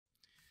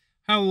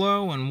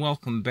Hello and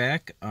welcome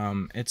back.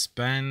 It's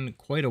been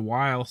quite a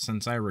while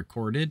since I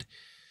recorded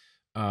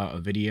a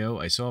video.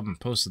 I still haven't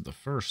posted the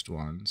first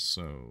one,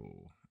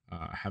 so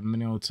I haven't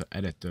been able to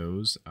edit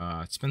those.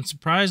 It's been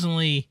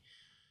surprisingly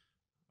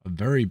a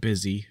very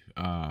busy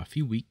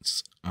few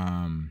weeks.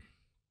 My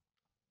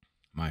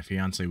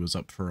fiance was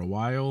up for a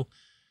while,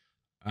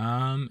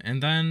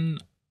 and then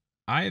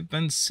I've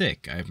been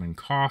sick. I've been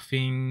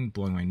coughing,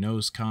 blowing my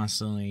nose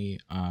constantly.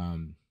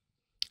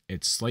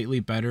 It's slightly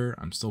better.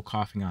 I'm still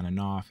coughing on and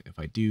off. If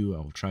I do,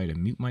 I'll try to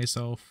mute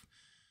myself.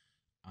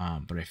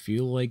 But I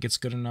feel like it's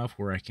good enough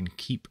where I can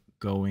keep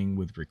going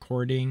with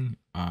recording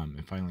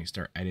and finally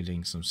start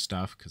editing some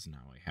stuff because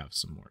now I have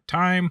some more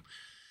time.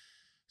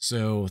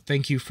 So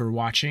thank you for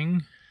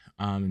watching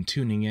and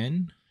tuning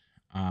in.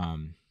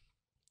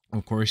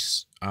 Of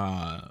course,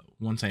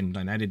 once I'm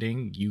done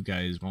editing, you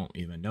guys won't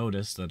even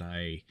notice that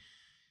I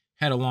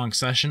had a long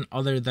session,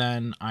 other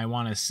than I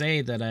want to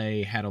say that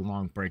I had a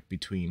long break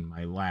between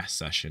my last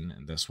session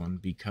and this one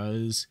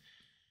because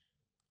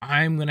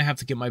I'm going to have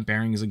to get my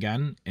bearings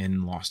again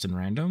in Lost in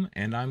Random,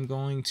 and I'm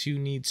going to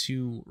need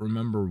to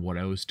remember what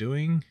I was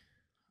doing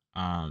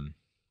and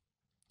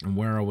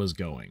where I was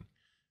going.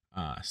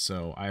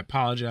 So I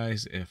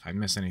apologize if I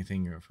missed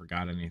anything or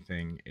forgot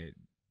anything.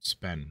 It's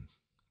been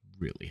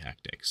really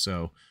hectic.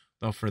 So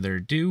without further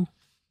ado,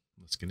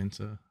 let's get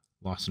into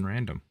Lost in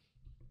Random.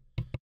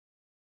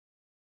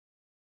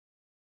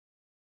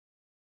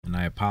 And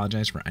I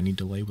apologize for any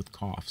delay with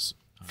coughs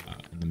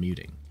and the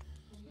muting.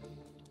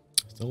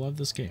 Still love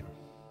this game.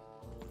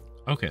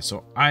 Okay,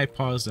 so I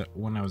paused it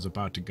when I was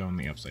about to go in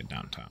the upside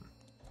down town.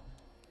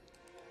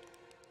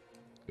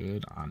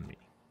 Good on me.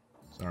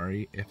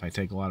 Sorry if I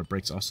take a lot of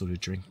breaks also to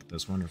drink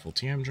this wonderful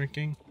tea I'm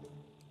drinking.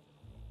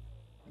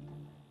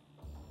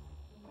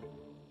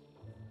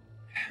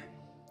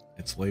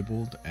 It's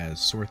labeled as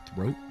sore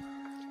throat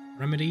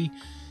remedy.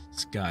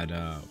 It's got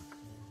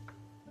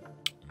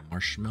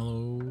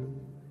marshmallow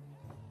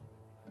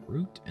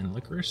root and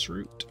licorice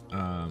root,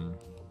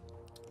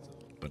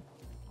 but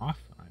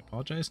off. I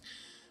apologize.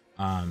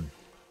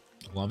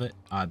 Love it.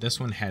 This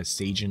one has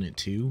sage in it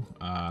too.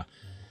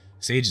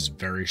 Sage is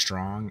very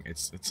strong.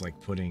 It's like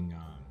putting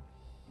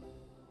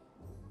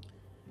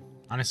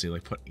honestly,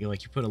 like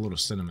you put a little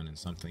cinnamon in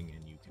something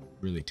and you can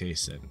really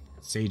taste it.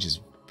 Sage is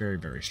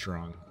very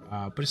strong,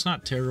 but it's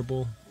not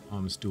terrible.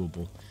 It's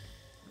doable,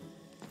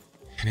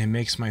 and it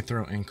makes my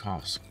throat and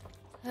coughs.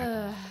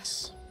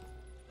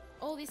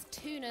 All this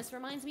tunus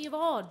reminds me of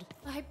Odd.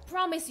 I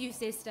promise you,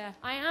 sister,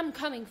 I am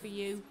coming for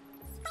you.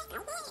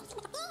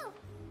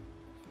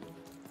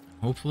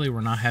 Hopefully we're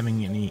not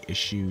having any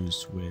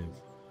issues with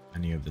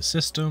any of the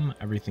system.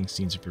 Everything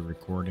seems to be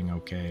recording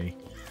okay.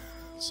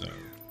 So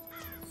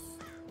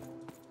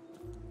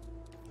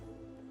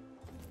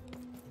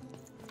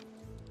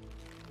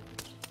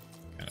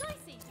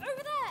Dicey,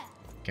 over there!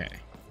 okay.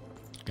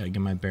 Gotta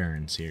get my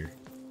bearings here.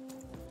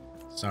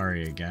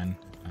 Sorry again.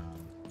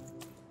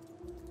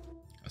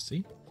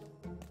 See?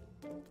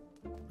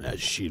 As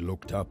she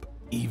looked up,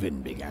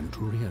 Even began to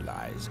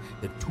realize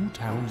that Two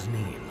Town's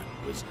name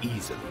was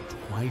easily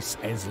twice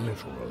as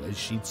literal as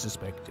she'd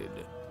suspected.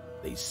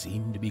 They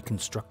seemed to be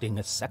constructing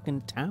a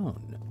second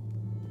town.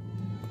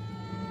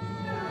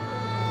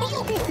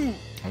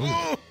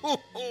 Oh.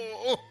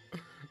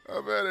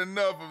 I've had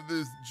enough of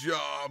this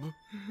job.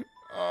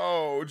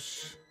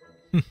 Ouch.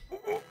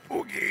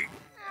 Okay.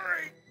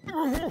 All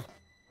right.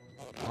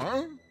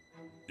 Huh?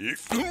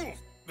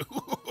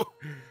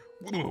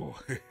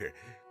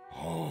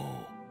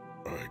 Oh,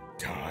 a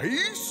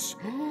dice?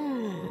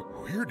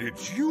 Where did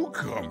you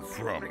come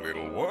from,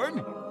 little one?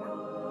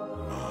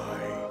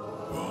 My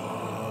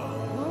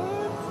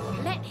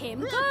God. Let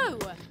him go!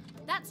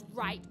 That's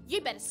right.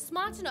 You better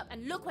smarten up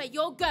and look where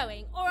you're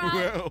going, or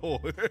I'll...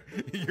 Well,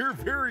 you're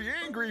very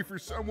angry for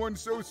someone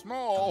so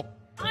small.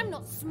 I'm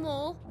not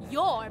small.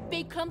 You're a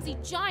big, clumsy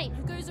giant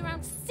who goes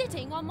around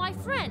sitting on my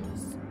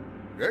friends.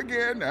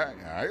 Again,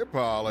 I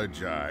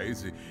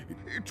apologize.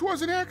 It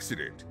was an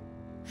accident.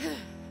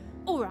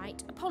 All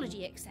right,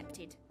 apology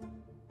accepted.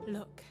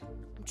 Look,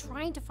 I'm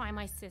trying to find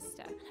my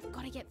sister, and I've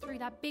got to get through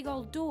that big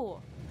old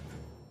door.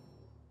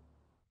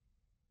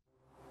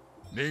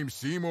 Name's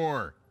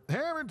Seymour.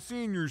 Haven't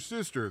seen your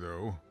sister,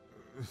 though.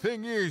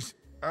 Thing is,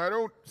 I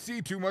don't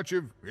see too much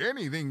of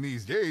anything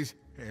these days,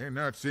 and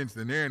not since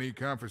the nanny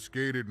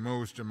confiscated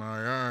most of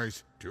my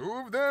eyes.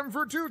 2 of them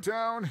for Two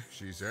Town,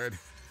 she said.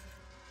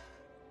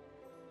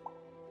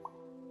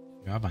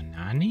 You have a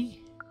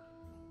nanny?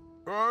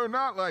 Oh,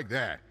 not like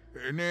that.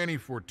 Nanny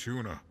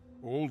Fortuna.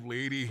 Old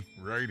lady,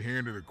 right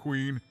hand of the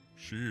queen.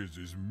 She is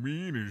as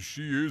mean as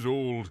she is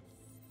old.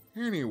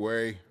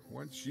 Anyway,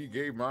 once she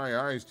gave my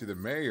eyes to the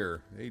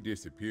mayor, they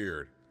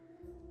disappeared.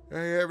 I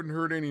haven't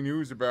heard any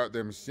news about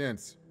them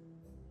since.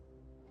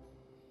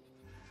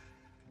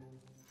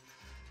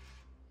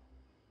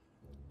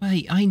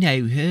 Wait, I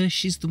know her.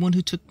 She's the one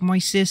who took my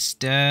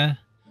sister.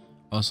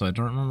 Also, I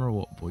don't remember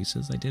what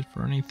voices I did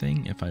for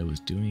anything, if I was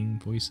doing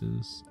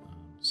voices.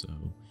 So,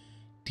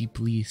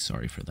 deeply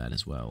sorry for that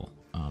as well.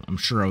 I'm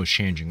sure I was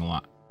changing a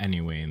lot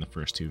anyway in the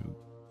first 2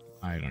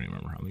 I don't even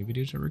remember how many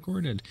videos I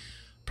recorded.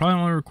 Probably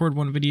only record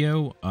one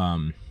video.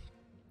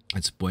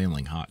 It's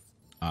boiling hot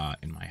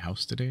in my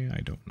house today.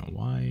 I don't know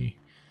why.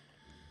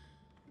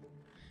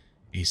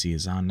 AC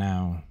is on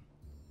now.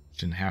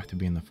 Shouldn't have to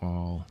be in the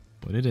fall,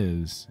 but it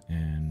is,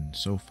 and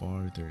so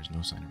far there is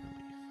no sign of relief.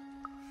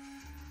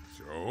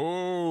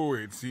 So,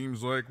 it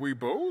seems like we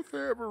both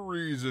have a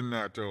reason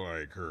not to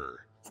like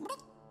her.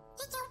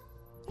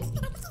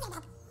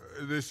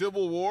 The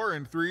Civil War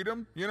and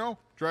freedom, you know,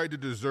 tried to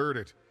desert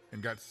it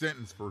and got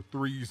sentenced for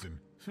treason.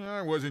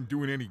 I wasn't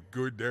doing any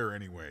good there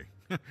anyway.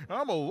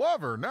 I'm a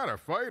lover, not a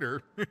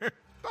fighter.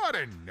 But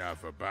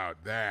enough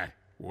about that.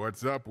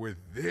 What's up with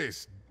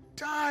this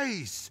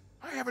dice?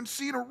 I haven't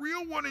seen a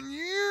real one in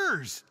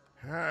years.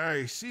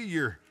 I see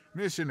you're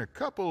missing a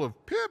couple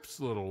of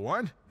pips, little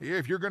one,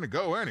 if you're gonna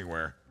go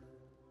anywhere.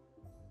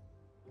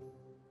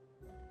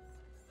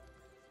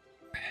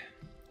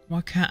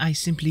 Why can't I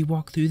simply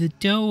walk through the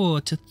door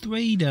to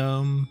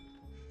freedom?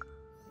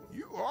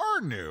 You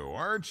are new,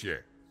 aren't you?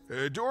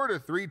 Door to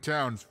Three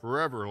Towns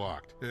forever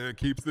locked.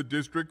 Keeps the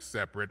district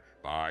separate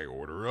by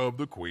order of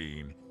the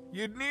Queen.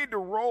 You'd need to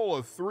roll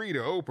a 3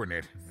 to open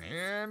it,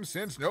 and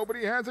since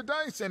nobody has a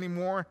dice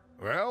anymore,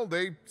 well,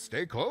 they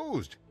stay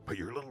closed. But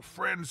your little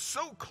friend's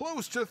so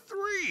close to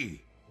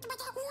 3.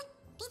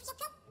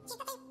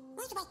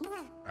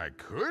 I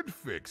could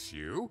fix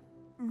you,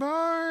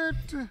 but...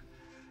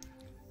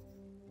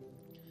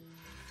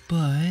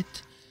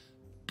 But...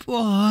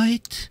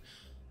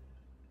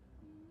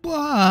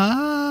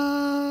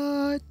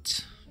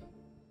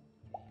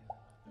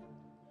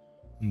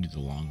 Do the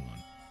long one.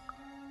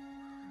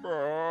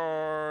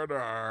 But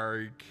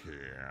I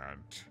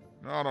can't.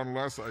 Not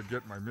unless I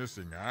get my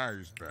missing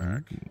eyes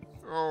back.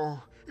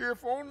 Oh,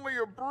 if only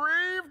a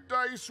brave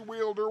dice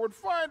wielder would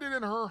find it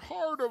in her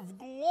heart of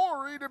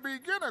glory to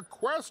begin a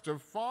quest to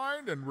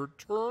find and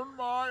return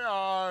my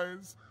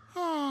eyes.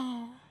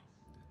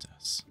 That's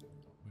us.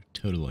 We're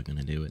totally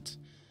gonna do it.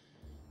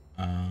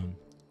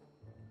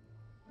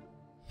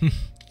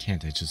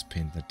 Can't I just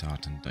paint the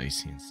dot and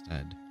dicey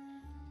instead?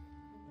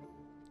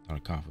 Thought a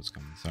cough was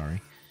coming,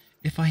 sorry.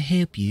 If I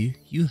help you,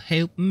 you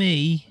help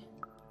me.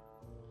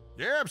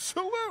 Yeah,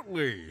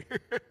 absolutely.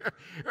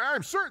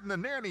 I'm certain the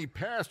nanny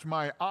passed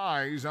my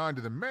eyes on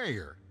to the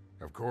mayor.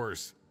 Of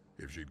course,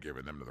 if she'd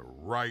given them to the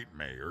right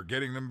mayor,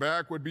 getting them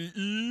back would be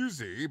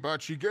easy,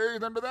 but she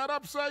gave them to that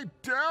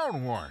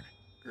upside-down one.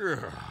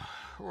 Ugh,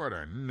 what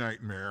a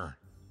nightmare.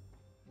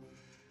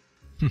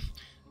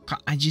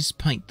 Can't I just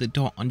paint the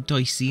dot on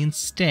dicey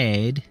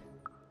instead?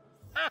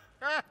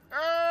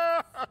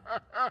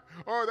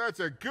 Oh, that's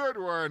a good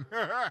one.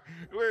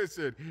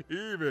 Listen,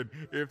 even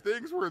if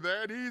things were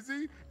that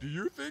easy, do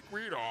you think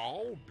we'd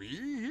all be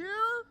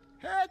here?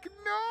 Heck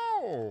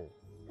no!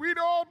 We'd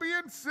all be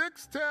in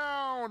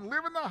Sixtown,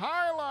 living the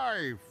high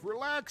life,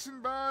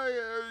 relaxing by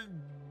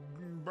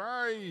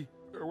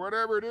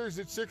whatever it is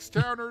that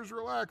Sixtowners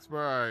relax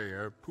by.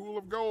 A pool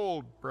of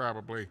gold,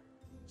 probably.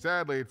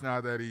 Sadly, it's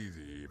not that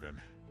easy, even.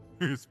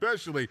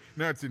 Especially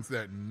not since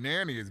that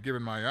nanny has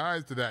given my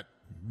eyes to that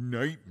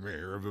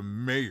nightmare of a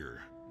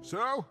mayor.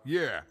 So,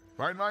 yeah,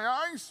 find my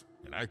eyes,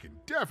 and I can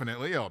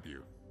definitely help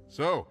you.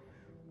 So,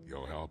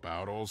 you'll help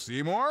out old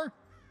Seymour?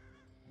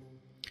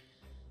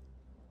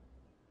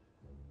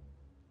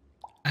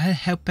 I'll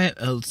help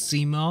out old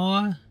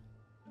Seymour.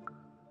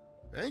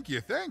 Thank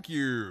you, thank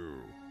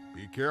you.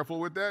 Be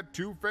careful with that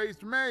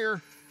two-faced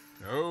mayor.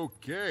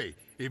 Okay,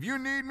 if you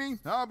need me,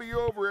 I'll be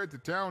over at the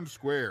town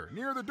square,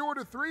 near the door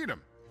to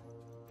freedom.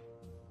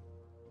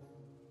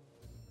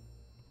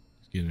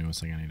 Excuse me 1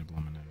 second, I need to blow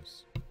my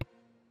nose.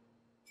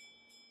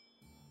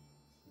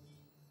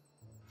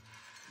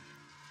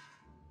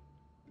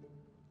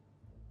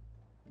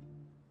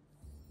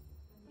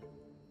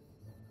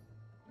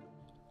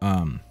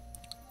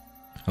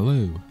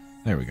 Hello.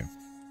 There we go.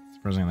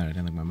 Surprisingly, I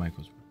didn't think my mic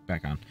was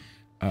back on.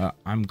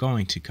 I'm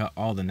going to cut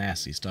all the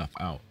nasty stuff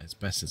out as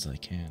best as I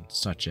can,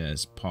 such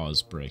as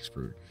pause breaks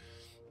for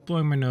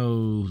blowing my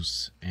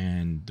nose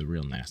and the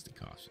real nasty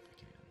coughs if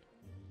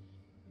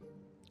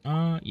I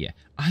can. Yeah.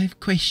 I have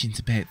questions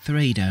about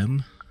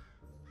freedom.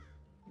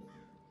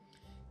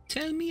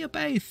 Tell me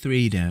about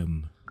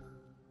freedom.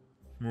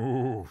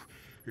 Oh,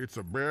 it's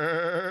a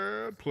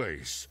bad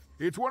place.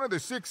 It's one of the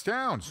 6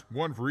 towns,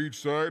 one for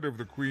each side of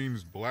the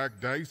Queen's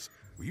black dice.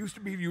 We used to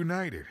be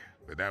united,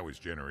 but that was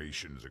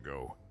generations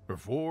ago.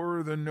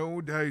 Before the No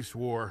Dice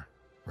War,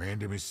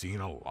 Random has seen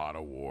a lot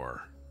of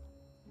war.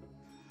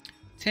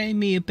 Tell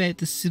me about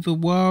the Civil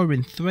War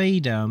and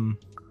freedom.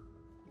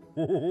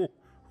 Oh,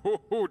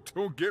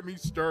 don't get me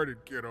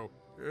started, kiddo.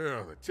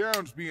 The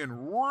town's being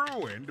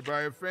ruined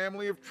by a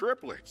family of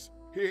triplets.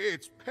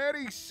 It's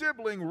petty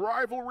sibling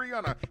rivalry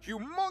on a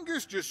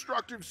humongous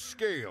destructive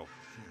scale,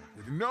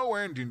 with no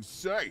end in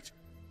sight.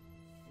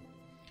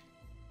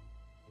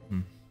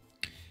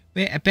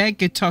 Wait, I better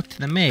go talk to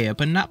the mayor,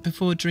 but not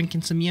before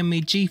drinking some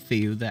yummy G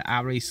Fuel that I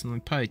recently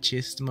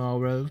purchased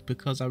more of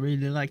because I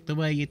really like the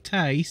way it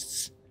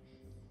tastes.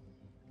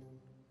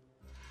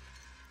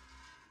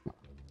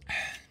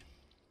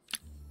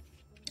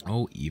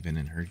 Oh, even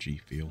in her G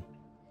Fuel.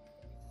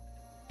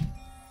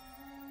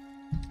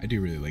 I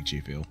do really like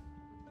G Fuel.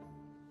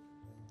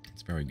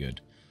 It's very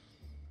good.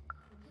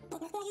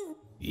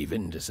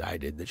 Even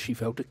decided that she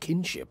felt a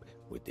kinship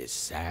with this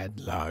sad,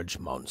 large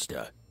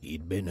monster.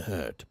 He'd been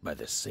hurt by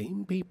the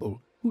same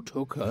people who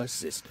took her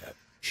sister.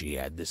 She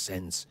had the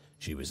sense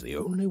she was the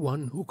only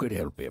one who could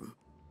help him.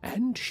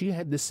 And she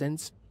had the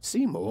sense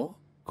Seymour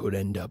could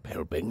end up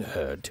helping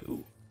her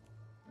too.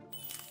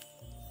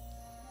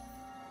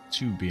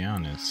 To be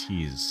honest,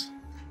 he's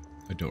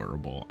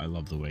adorable. I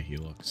love the way he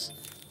looks.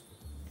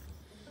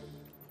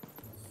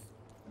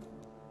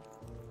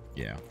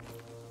 Yeah.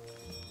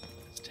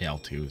 His tail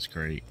too is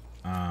great.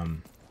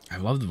 I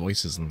love the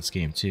voices in this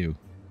game too.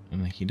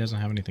 And like, he doesn't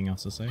have anything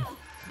else to say.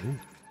 Ooh,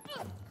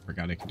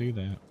 forgot I could do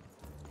that.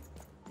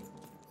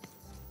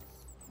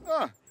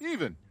 Ah,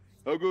 Even.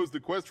 How goes the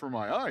quest for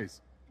my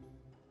eyes?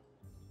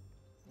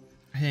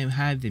 I don't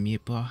have them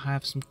yet, but I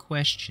have some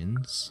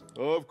questions.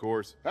 Of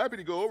course. Happy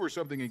to go over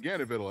something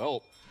again if it'll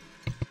help.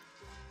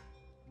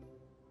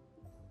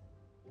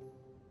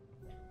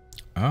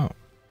 Oh.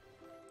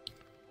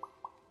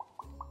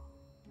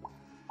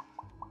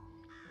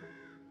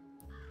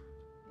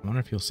 I wonder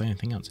if he'll say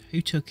anything else.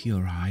 Who took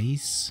your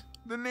eyes?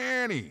 The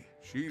nanny.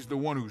 She's the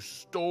one who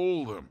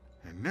stole them.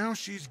 And now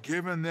she's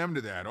given them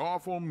to that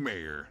awful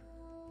mayor.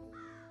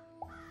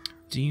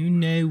 Do you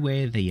know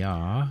where they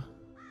are?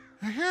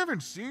 I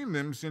haven't seen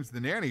them since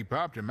the nanny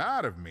popped him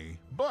out of me,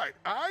 but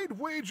I'd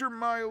wager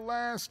my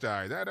last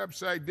eye that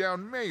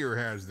upside-down mayor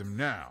has them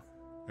now.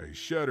 I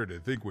shudder to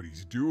think what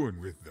he's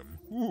doing with them.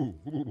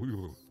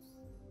 Ooh.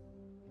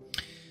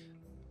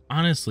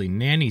 Honestly,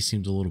 Nanny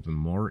seems a little bit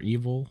more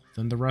evil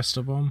than the rest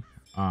of them.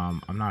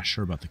 I'm not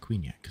sure about the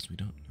queen yet because we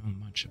don't know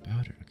much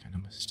about her. Kind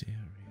of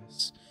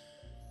mysterious.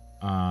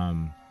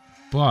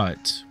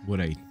 But what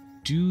I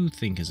do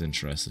think is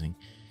interesting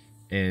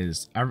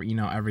is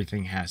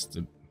everything has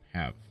to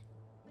have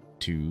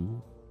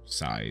two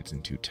sides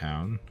and two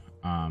town,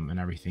 and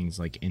everything's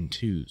like in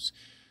twos.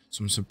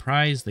 So I'm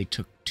surprised they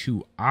took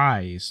 2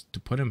 eyes to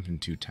put him in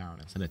 2 town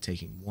instead of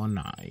taking 1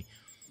 eye.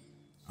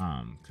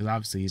 Because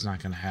obviously he's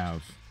not going to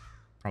have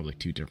probably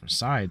 2 different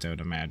sides, I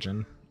would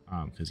imagine,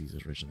 because he's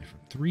originally from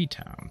 3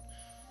 town.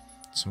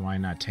 So why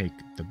not take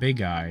the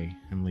big eye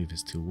and leave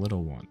his 2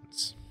 little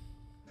ones?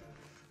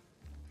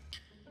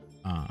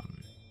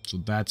 So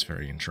that's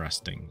very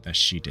interesting that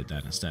she did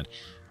that instead.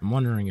 I'm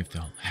wondering if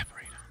they'll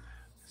elaborate on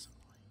that.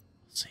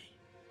 We'll see.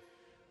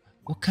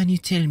 What can you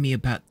tell me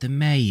about the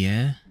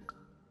mayor?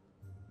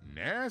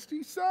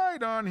 Nasty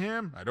side on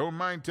him, I don't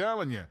mind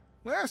telling you.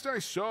 Last I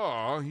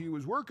saw, he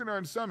was working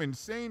on some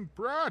insane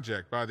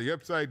project by the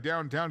upside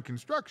downtown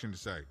construction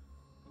site.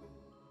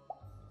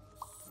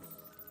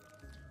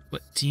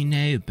 What do you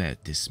know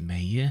about this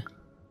mayor?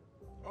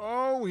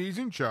 Oh, he's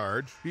in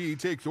charge. He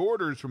takes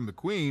orders from the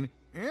queen,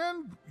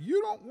 and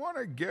you don't want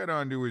to get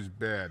onto his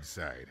bad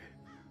side.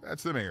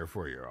 That's the mayor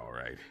for you, all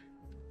right.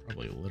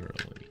 Probably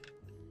literally.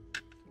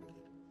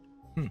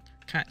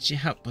 Can't you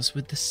help us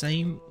with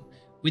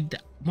with the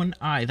 1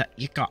 eye that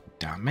you got,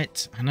 damn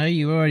it? I know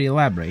you already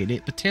elaborated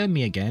it, but tell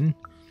me again.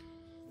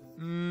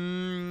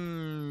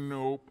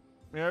 Nope.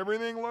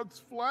 Everything looks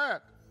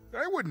flat.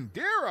 I wouldn't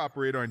dare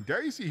operate on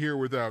Dicey here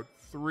without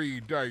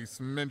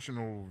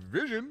 3-dimensional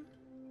vision.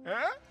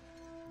 Huh?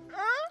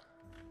 Huh?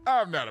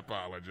 I'm not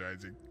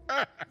apologizing.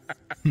 That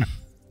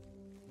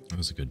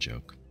was a good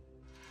joke.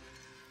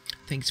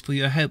 Thanks for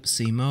your help,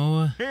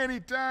 Seymour.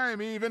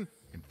 Anytime, Even.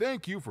 And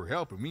thank you for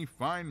helping me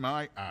find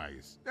my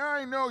eyes.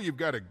 I know you've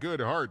got a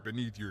good heart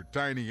beneath your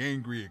tiny,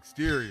 angry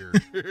exterior.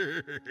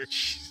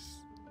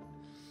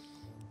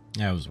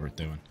 That was worth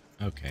doing.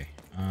 Okay.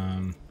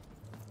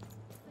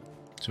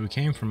 So we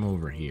came from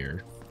over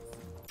here.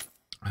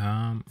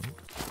 I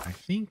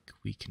think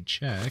we can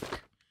check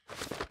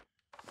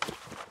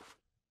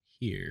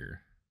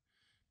here.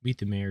 Beat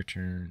the mayor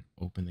turn.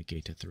 Open the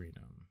gate to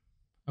Freedom.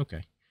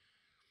 Okay.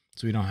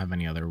 So we don't have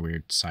any other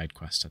weird side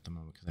quests at the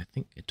moment, because I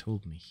think it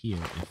told me here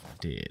if I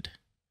did.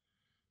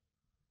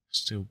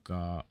 Still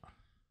got...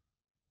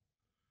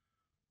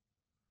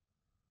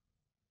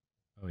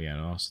 Oh yeah,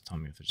 it'll also tell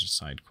me if there's a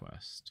side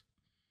quest.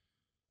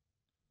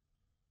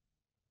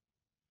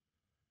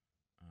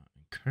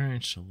 And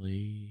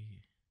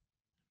currently,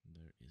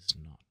 there is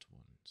not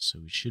one, so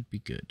we should be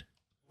good.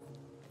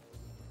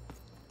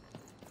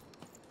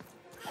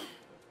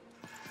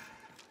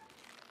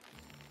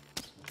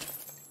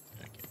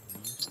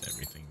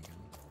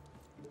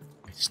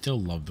 I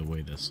still love the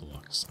way this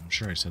looks. I'm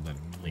sure I said that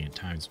a million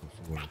times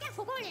before.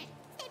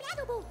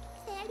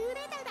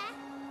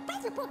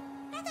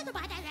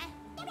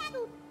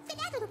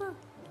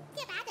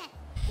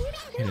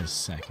 Hit a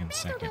second.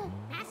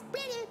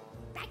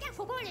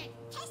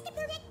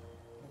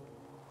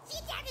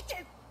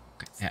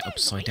 Get that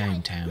upside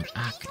down town.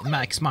 It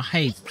makes my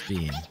head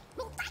spin.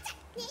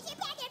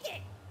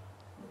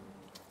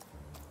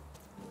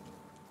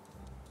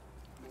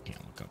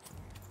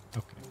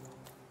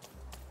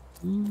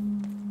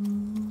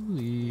 Ooh,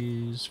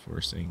 these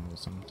forcing will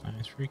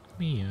sometimes freak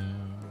me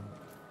out.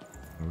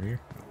 Over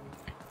here?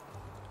 Okay.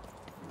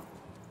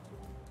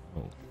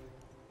 Oh.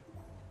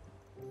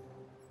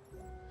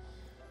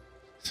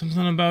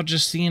 Something about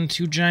just seeing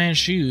two giant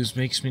shoes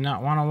makes me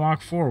not want to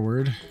walk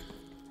forward.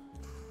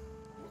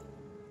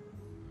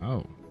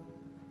 Oh.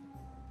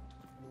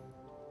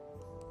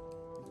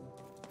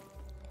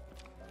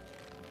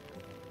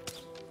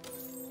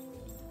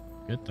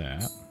 Get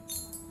that.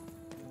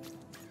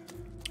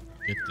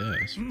 Get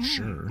this for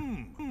sure.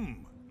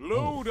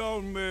 Low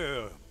down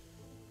there.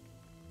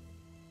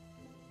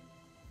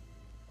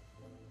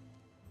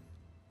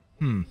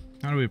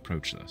 How do we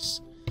approach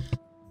this?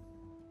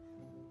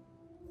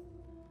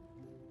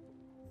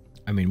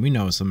 I mean, we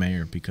know it's the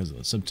mayor because of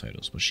the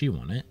subtitles, but she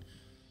won it.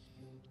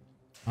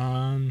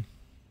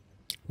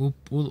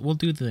 We'll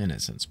do the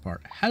innocence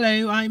part.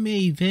 Hello, I'm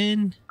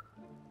Even.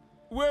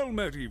 Well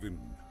met, Even.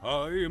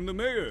 I am the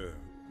mayor.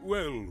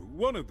 Well,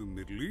 one of them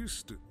at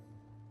least.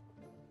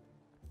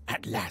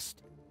 At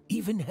last,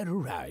 Even had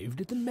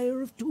arrived at the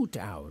mayor of Two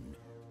Town,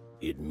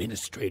 the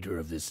administrator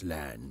of this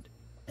land,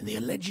 and the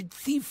alleged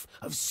thief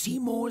of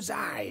Seymour's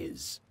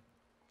eyes.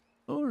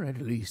 Or at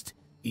least,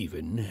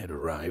 Even had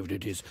arrived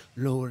at his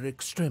lower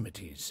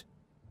extremities.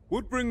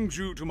 What brings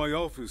you to my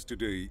office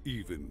today,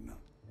 Even?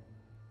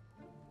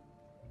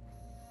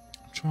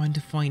 I'm trying to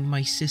find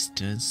my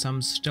sister and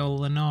some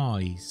stolen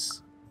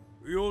eyes.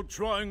 You're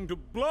trying to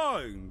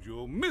blind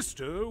your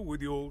mister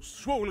with your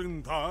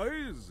swollen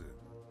thighs?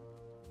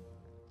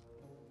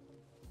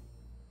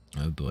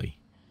 Oh boy.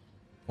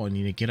 I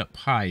need to get up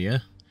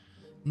higher.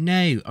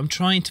 No, I'm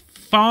trying to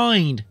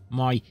find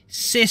my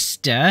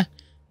sister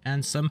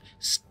and some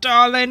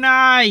stolen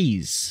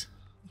eyes.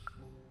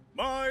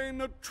 Mine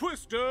a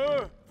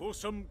twister for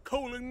some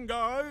colon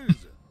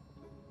guys?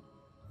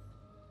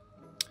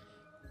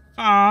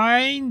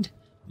 Find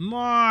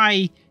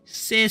my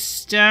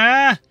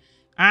sister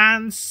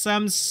and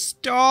some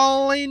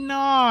stolen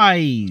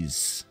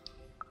eyes.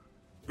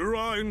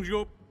 Grind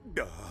your...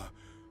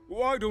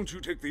 why don't you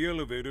take the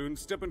elevator and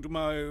step into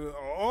my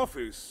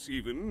office,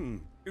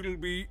 Even? It'll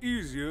be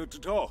easier to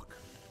talk.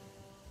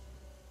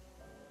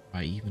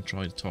 I even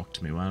try to talk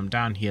to me when I'm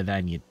down here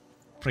then, you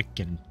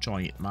freaking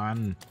giant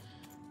man.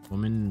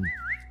 Woman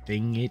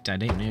thing it. I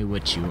don't know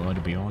what you are,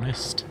 to be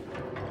honest.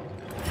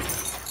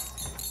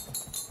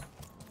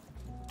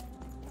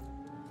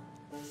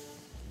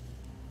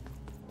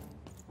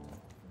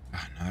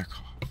 Another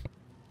cough.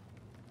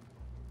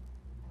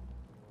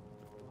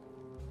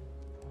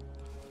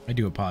 I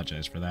do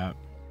apologize for that.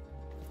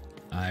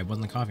 I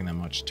wasn't coughing that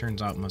much.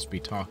 Turns out it must be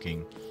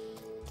talking.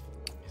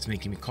 It's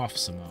making me cough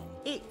some more.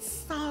 It's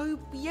so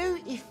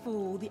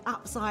beautiful, the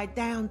upside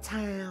down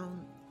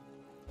town.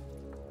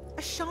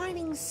 A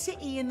shining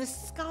city in the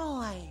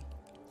sky.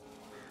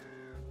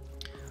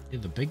 Yeah,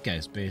 the big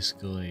guy's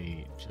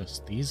basically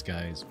just these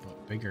guys,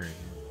 but bigger.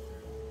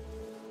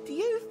 Do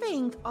you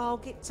think I'll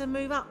get to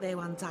move up there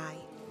one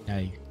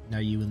day? No,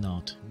 you will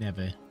not.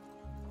 Never.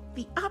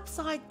 The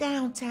upside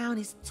down town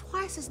is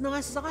twice as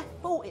nice as I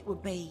thought it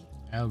would be.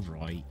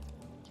 Alright.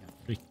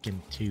 You freaking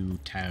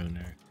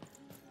two-towner.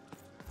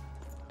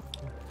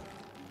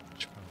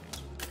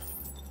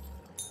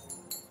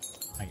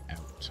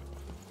 Out.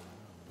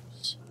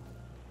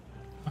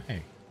 Oh,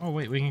 hey. Oh,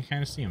 wait, we can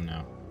kind of see him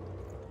now.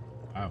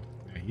 Wow.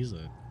 Yeah, he's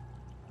a...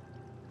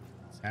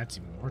 That's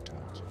even more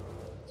touch.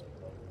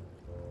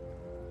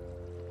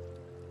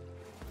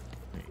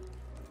 Wait.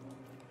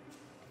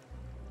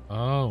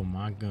 Oh,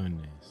 my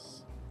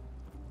goodness.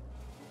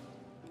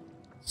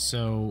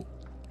 So,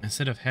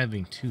 instead of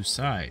having two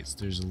sides,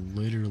 there's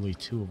literally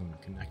two of them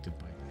connected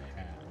by the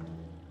hat.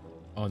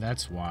 Oh,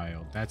 that's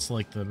wild. That's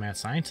like the mad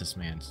scientist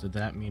man. So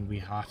that mean we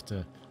have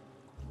to...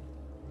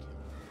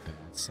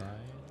 Bad side?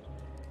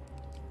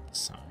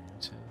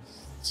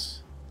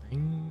 Scientist...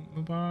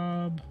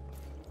 Thingamabob?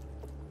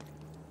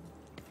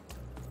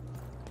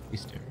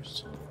 These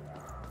stairs.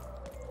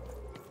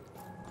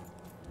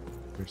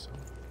 Where's that?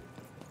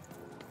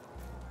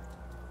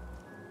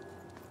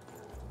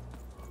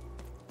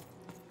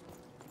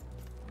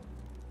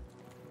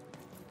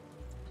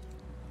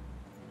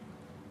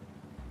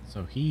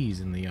 So he's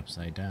in the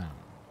upside down.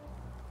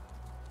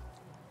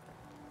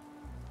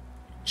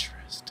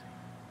 Interesting.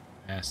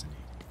 Fascinating.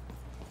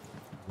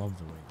 Love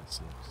the way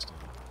this looks too.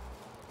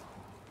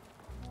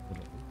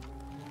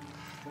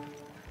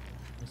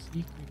 The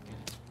secret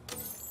get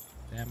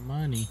that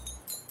money.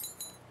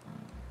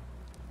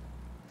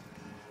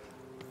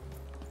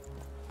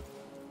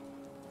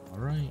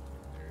 Alright,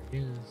 there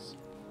it is.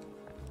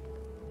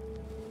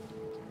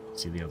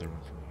 See the other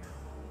one from here.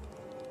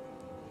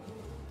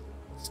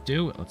 Let's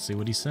do it. Let's see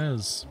what he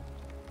says.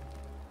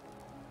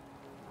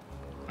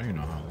 I don't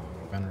even know how long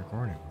we've been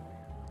recording.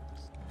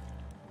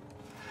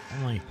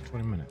 Only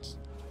 20 minutes.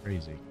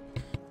 Crazy.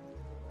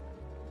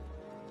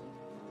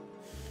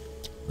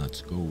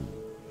 Let's go.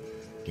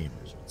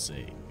 Gamers would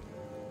say.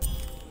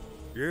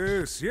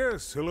 Yes,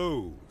 yes,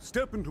 hello.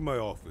 Step into my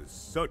office,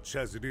 such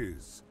as it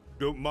is.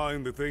 Don't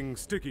mind the thing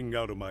sticking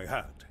out of my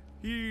hat.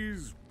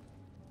 He's...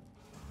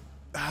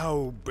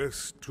 How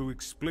best to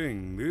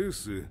explain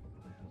this?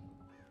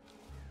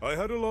 I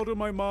had a lot on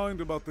my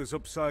mind about this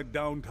upside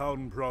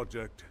downtown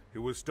project. It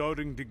was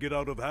starting to get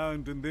out of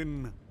hand, and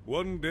then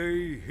one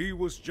day he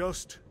was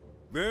just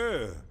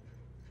There.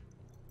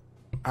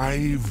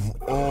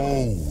 I've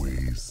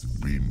always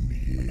been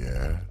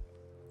here.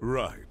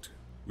 Right.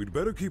 We'd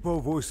better keep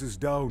our voices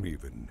down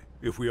even,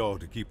 if we are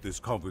to keep this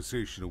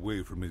conversation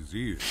away from his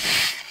ears.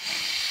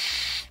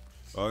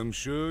 I'm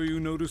sure you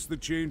noticed the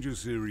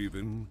changes here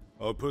even.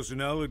 Our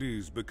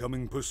personalities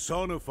becoming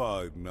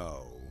personified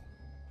now.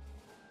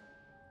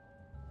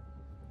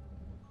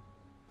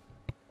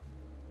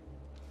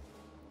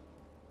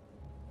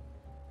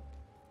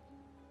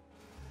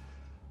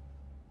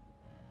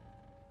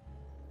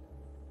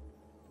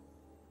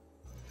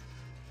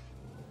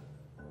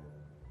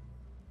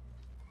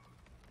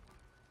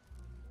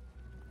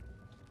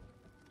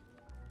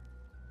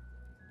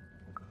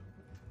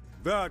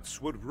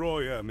 That's what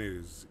Royam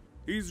is.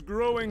 He's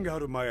growing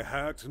out of my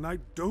hat, and I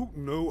don't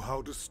know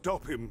how to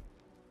stop him.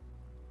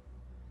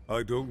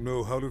 I don't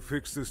know how to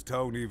fix this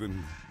town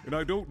even, and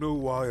I don't know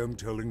why I'm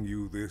telling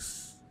you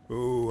this.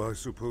 Oh, I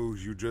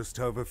suppose you just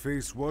have a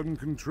face one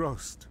can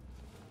trust.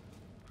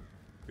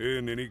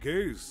 In any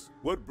case,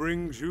 what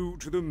brings you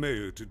to the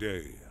mayor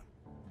today?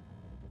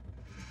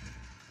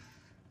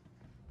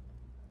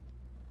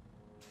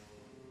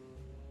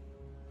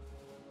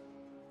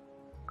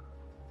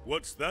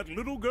 What's that,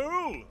 little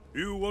girl?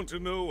 You want to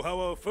know how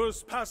our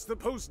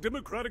first-past-the-post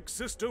democratic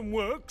system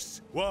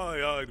works?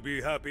 Why, I'd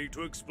be happy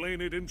to explain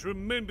it in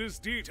tremendous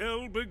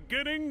detail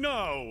beginning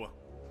now.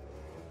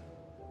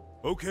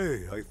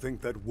 Okay, I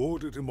think that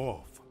warded him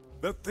off.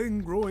 That thing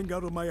growing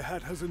out of my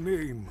hat has a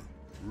name.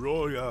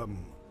 Royam.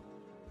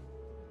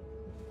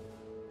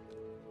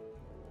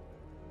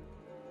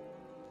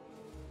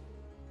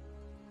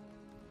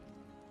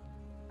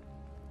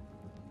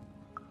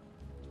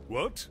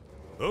 What?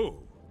 Oh.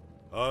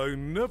 I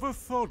never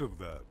thought of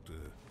that.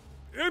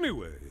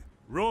 Anyway,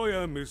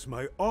 Royam is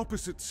my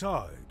opposite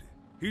side.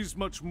 He's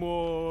much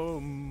more,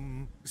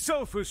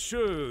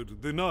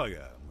 self-assured than I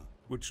am,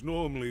 which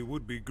normally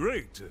would be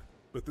great,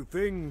 but the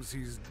things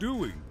he's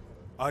doing,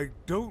 I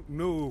don't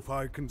know if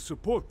I can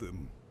support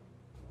them.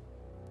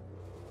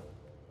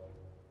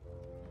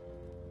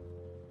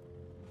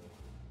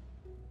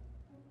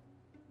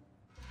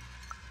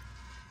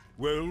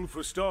 Well,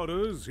 for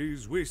starters,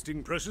 he's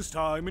wasting precious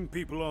time and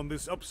people on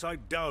this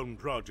upside-down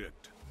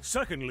project.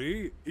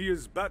 Secondly, he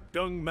is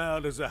bat-dung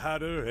mad as a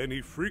hatter, and he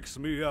freaks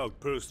me out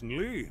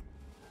personally.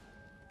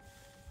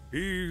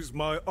 He's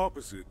my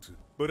opposite,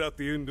 but at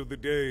the end of the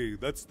day,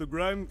 that's the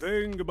grand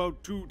thing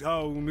about Two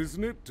Town,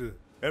 isn't it?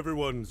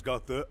 Everyone's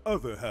got the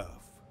other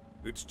half.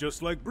 It's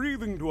just like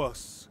breathing to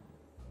us.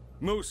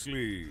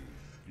 Mostly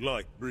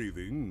like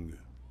breathing.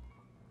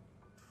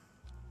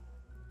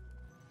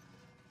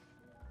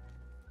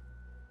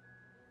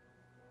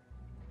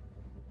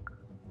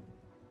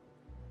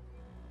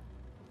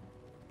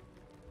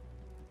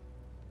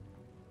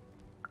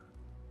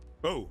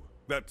 Oh,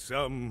 that's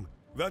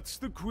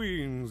the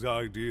Queen's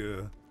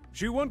idea.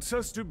 She wants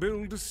us to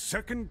build a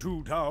second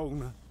Two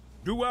Town.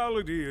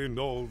 Duality and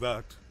all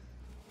that.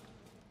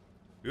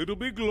 It'll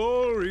be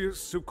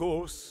glorious, of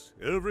course.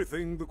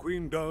 Everything the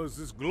Queen does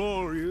is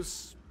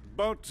glorious.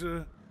 But,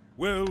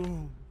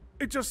 well,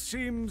 it just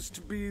seems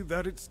to be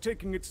that it's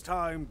taking its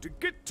time to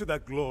get to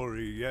that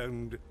glory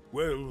and,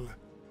 well,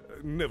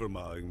 never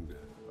mind.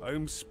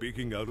 I'm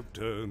speaking out of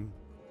turn.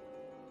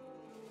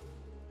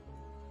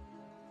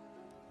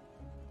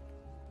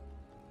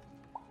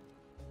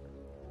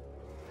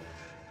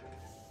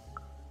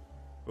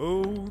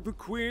 Oh, the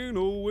Queen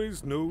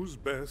always knows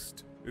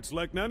best. It's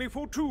like Nanny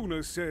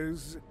Fortuna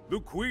says, the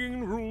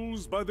Queen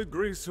rules by the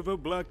grace of her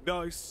black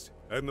dice,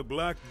 and the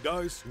black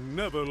dice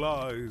never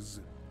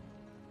lies.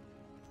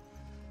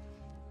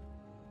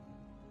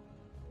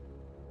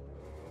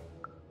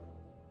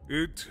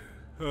 It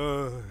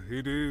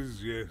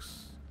is,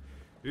 yes.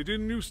 It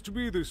didn't used to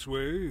be this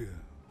way.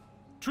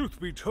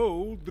 Truth be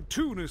told, the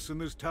two-ness in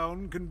this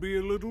town can be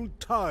a little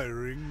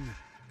tiring.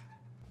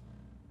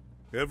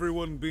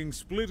 Everyone being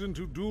split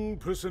into dual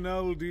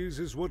personalities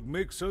is what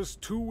makes us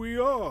who we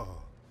are.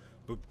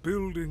 But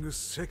building a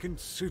second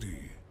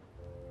city...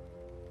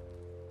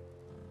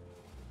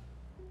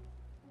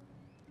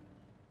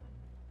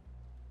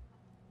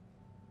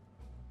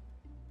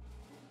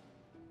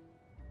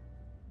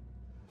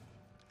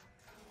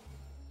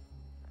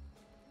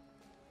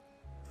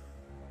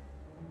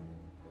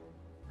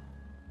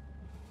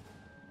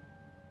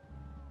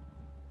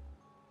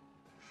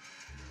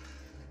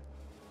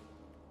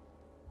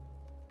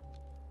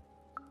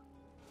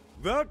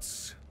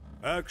 That's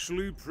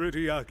actually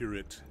pretty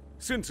accurate,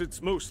 since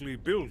it's mostly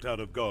built out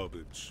of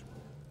garbage.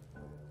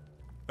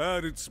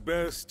 At its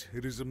best,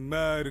 it is a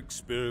mad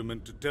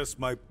experiment to test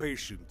my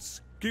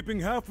patience,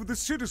 keeping half of the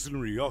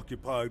citizenry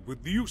occupied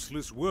with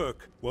useless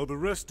work while the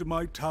rest of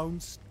my town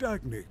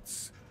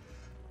stagnates.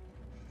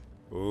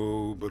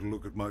 Oh, but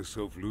look at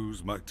myself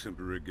lose my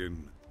temper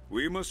again.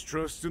 We must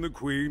trust in the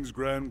Queen's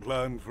grand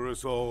plan for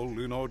us all,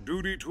 in our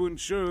duty to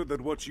ensure that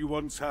what she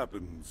wants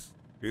happens.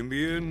 In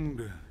the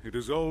end, it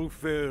is all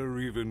fair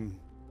even.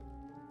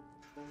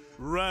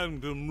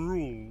 Random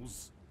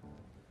rules.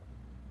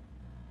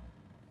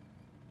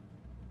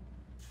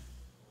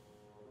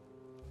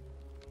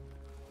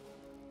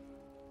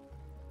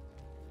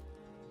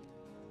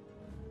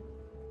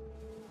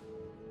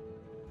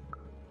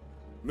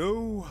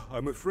 No,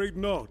 I'm afraid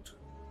not.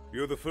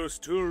 You're the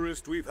first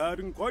tourist we've had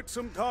in quite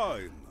some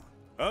time.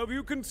 Have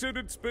you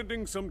considered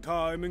spending some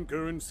time in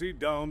currency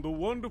down the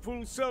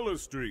wonderful Cellar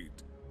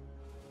Street?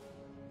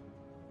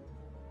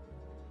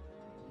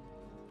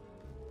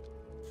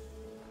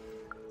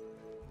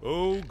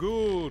 Oh,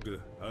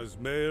 good. As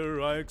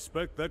mayor, I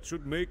expect that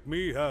should make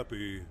me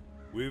happy.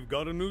 We've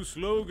got a new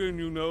slogan,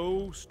 you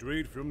know,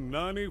 straight from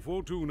Nanny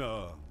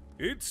Fortuna.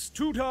 It's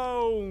Two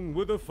Town,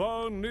 where the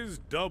fun is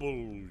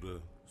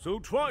doubled. So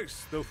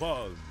twice the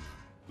fun.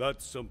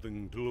 That's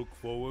something to look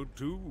forward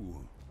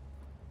to.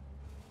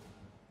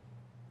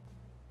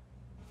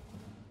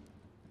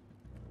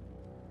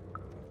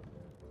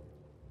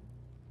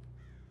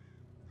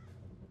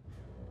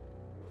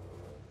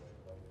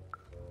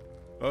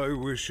 I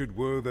wish it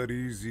were that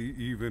easy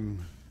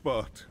even,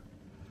 but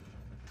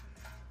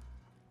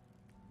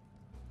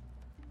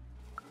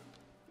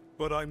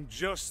I'm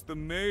just the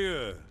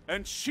mayor,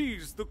 and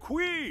she's the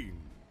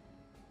queen!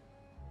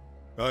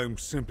 I'm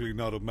simply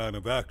not a man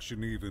of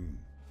action even.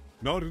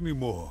 Not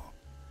anymore.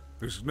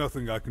 There's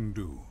nothing I can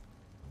do.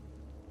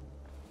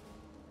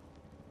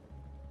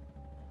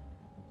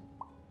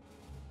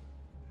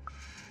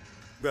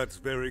 That's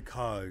very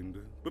kind,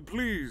 but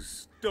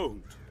please,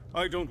 don't.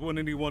 I don't want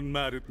anyone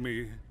mad at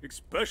me,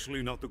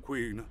 especially not the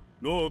Queen,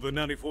 nor the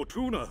Nanny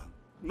Fortuna,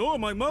 nor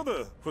my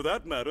mother, for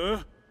that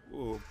matter.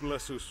 Oh,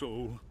 bless her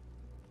soul.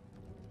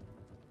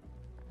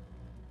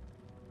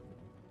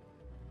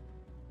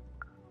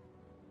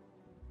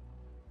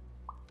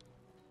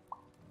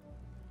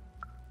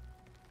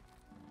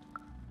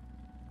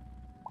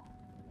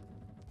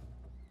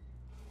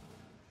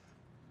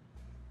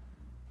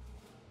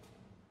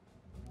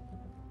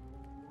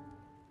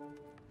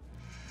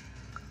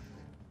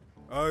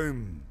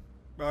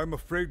 I'm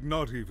afraid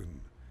not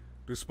even.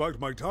 Despite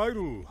my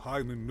title,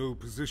 I'm in no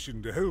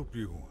position to help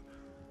you.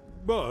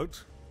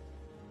 But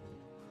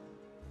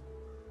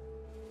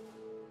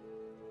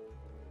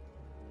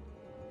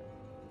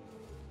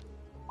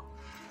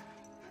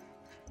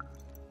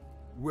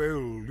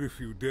well, if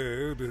you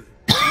dared,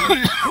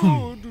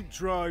 you could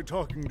try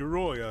talking to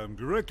Royan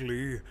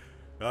directly.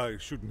 I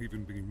shouldn't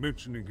even be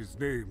mentioning his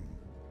name.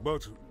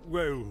 But,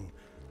 well,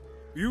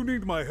 you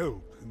need my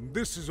help, and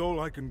this is all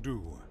I can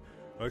do.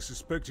 I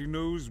suspect he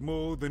knows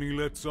more than he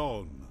lets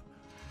on.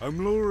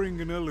 I'm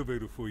lowering an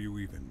elevator for you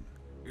even.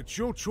 It's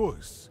your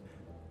choice.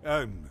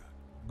 And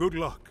good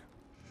luck.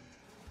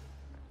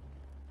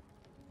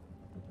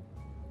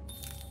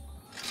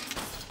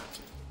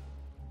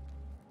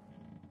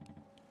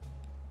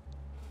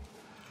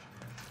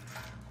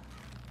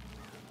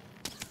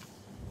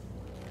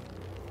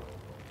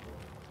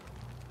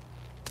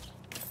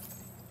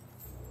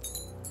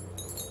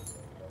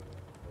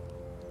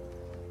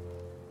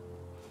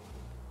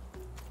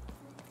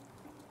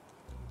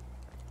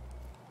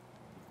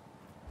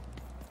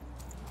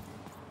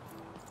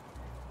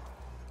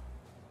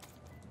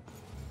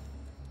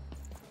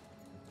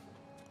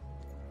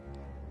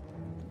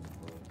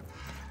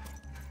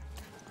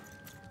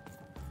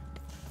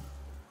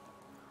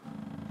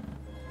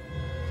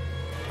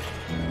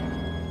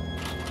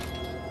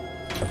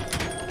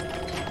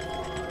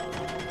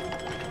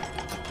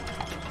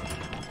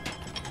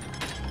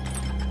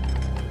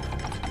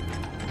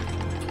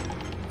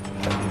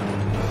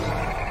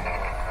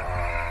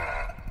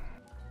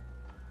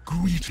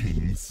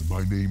 Greetings,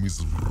 my name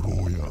is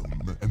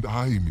Royan, and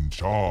I'm in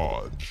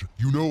charge.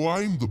 You know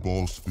I'm the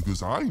boss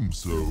because I'm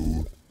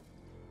so...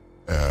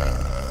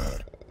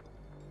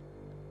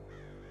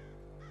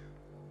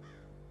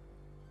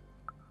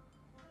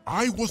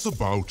 I was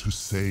about to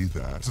say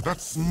that.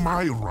 That's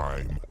my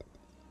rhyme.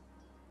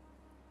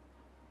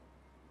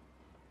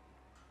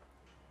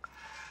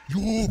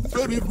 You're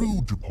very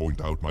rude to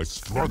point out my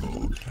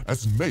struggle.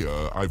 As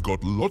mayor, I've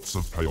got lots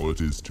of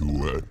priorities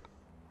to,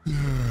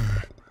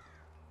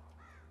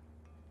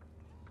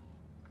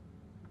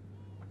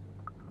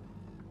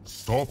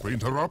 Stop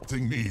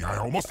interrupting me, I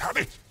almost had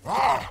it!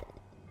 Ah!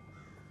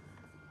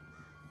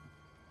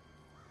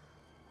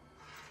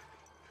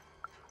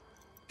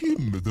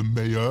 Him, the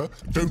mayor?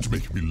 Don't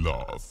make me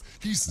laugh.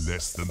 He's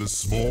less than the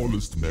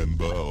smallest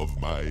member of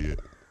my...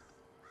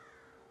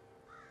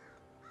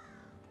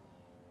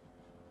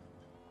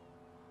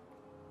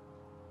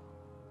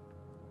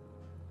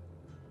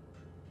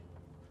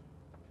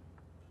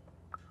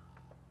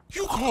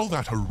 You call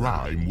that a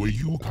rhyme where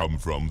you come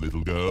from,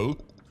 little girl?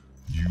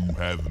 You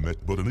have met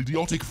but an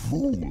idiotic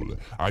fool.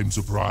 I'm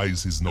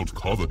surprised he's not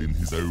covered in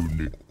his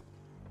own...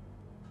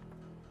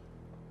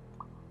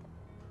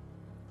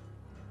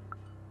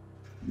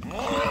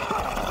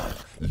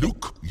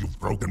 Look, you've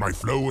broken my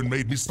flow and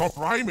made me stop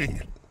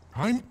rhyming.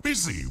 I'm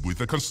busy with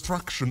the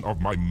construction of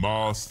my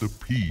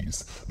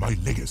masterpiece, my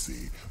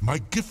legacy, my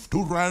gift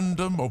to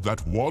random of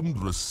that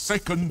wondrous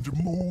second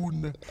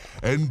moon,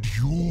 and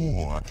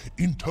you're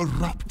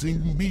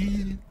interrupting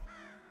me?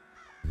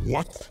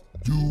 What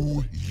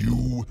do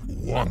you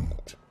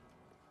want?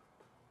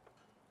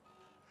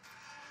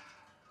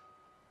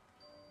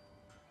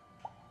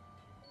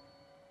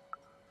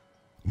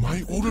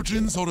 My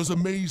origins are as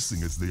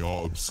amazing as they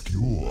are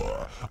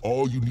obscure.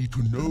 All you need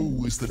to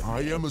know is that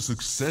I am a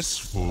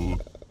successful...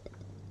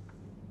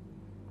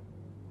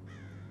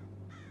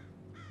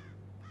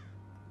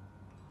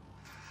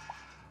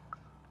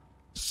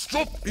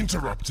 Stop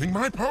interrupting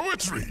my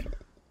poetry!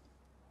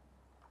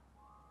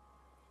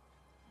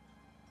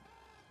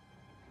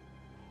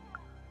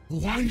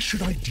 Why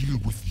should I deal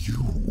with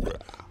you?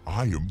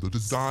 I am the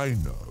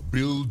designer,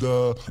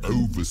 builder,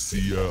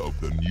 overseer of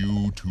the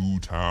new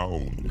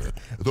town.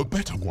 The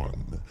better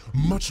one.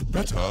 Much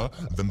better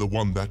than the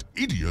one that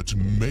idiot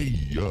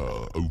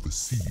mayor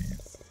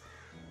oversees.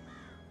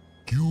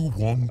 You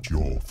want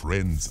your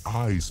friend's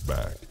eyes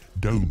back,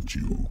 don't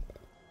you?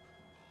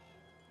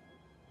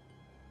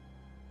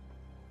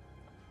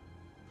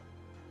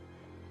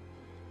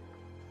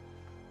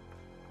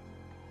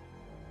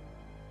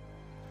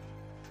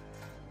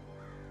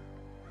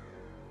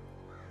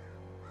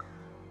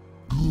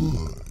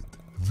 Good.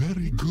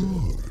 Very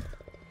good.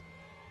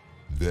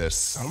 There's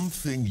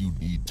something you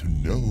need to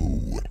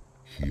know.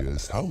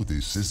 Here's how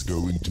this is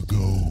going to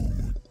go.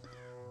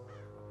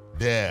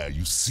 There,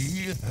 you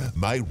see?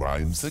 My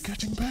rhymes are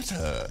getting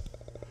better.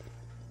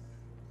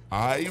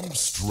 I am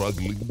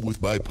struggling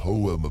with my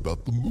poem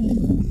about the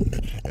moon,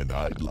 and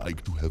I'd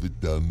like to have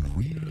it done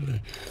real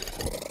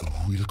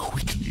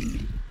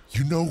quickly.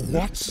 You know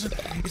what?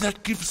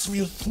 That gives me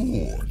a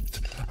thought.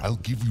 I'll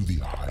give you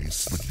the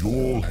ice, but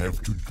you'll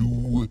have to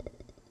do...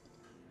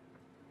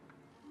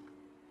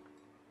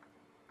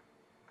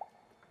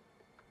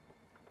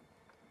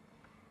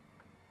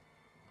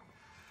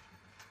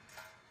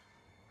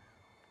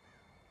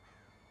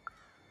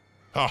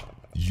 Ha!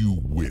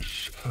 You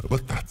wish,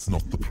 but that's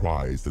not the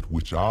prize at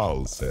which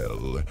I'll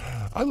sell.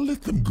 I'll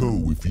let them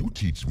go if you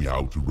teach me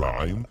how to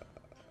rhyme.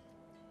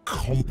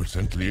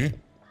 Competently.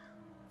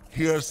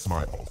 Here's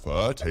my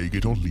offer, take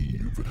it or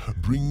leave.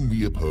 Bring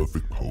me a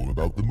perfect poem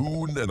about the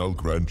moon and I'll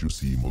grant you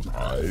Seymour's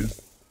eyes.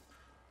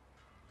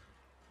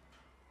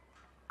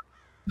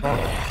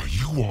 Ah,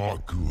 you are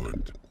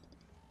good.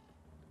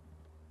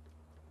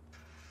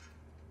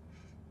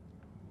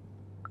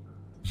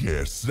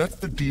 Yes, that's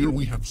the deal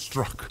we have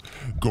struck.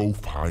 Go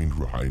find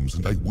rhymes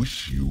and I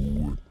wish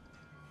you...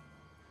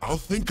 I'll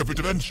think of it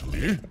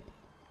eventually.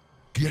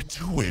 Get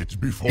to it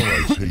before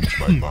I change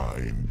my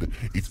mind.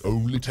 It's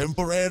only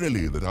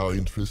temporarily that our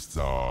interests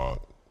are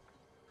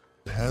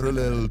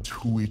parallel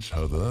to each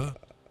other.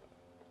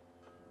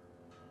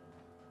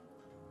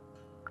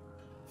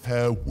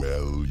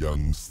 Farewell,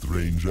 young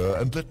stranger,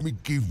 and let me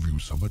give you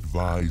some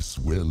advice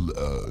well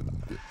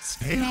earned.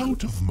 Stay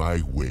out of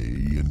my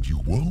way and you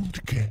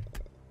won't get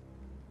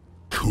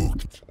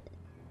cooked.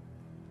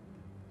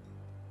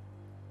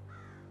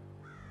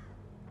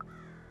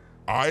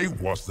 I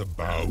was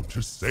about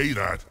to say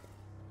that.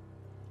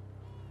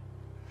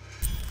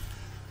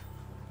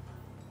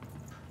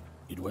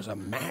 It was a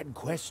mad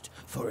quest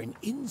for an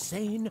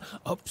insane,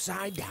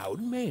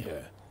 upside-down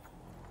mayor.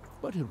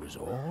 But it was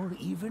all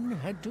even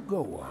had to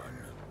go on.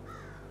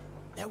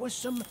 There were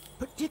some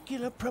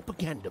particular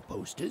propaganda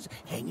posters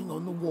hanging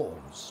on the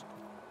walls.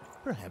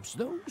 Perhaps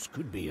those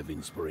could be of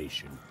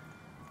inspiration.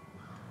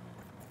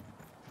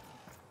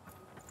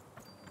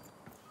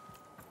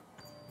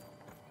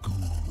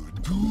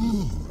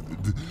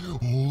 Good.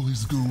 All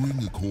is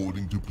going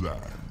according to plan.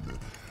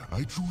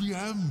 I truly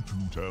am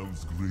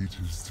Toontown's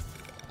greatest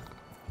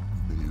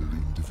male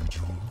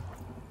individual.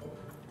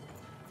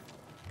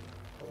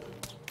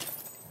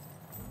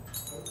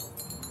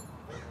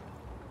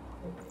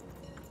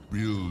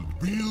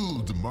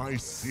 Build my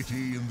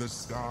city in the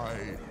sky.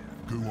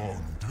 Go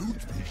on,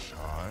 don't be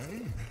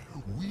shy.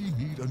 We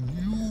need a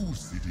new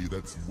city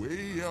that's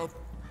way up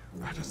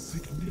at a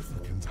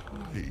significant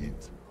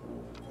height.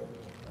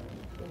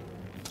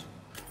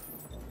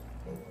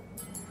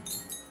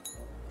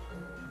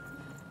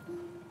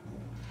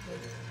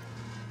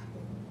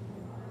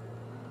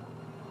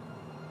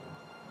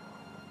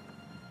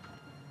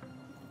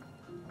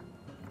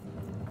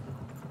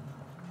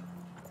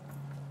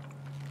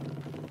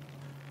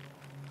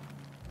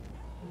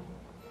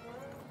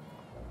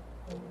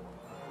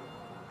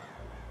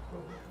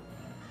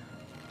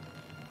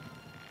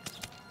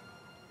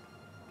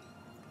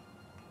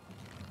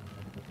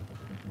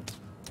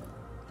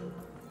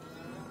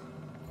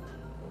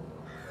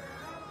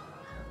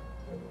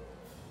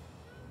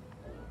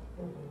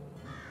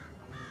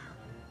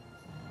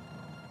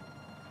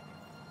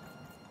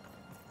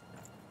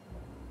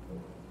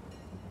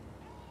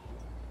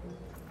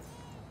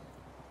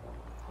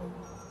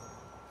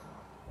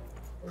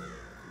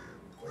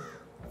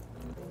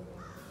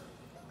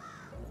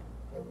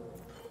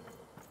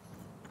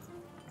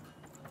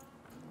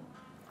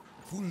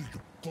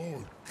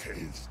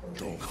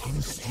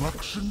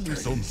 Construction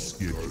is on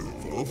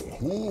schedule. Of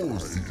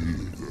course it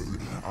is.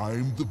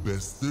 I'm the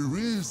best there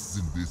is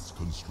in this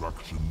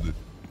construction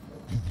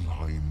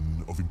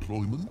line of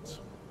employment.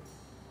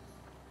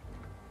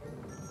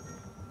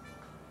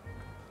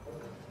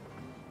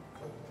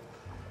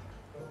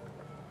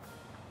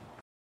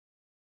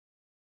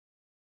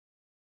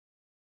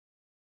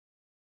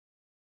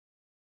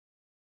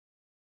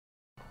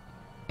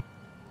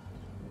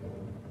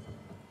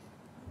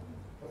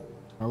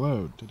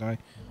 Hello, did I?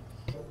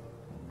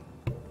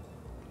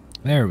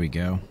 There we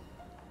go.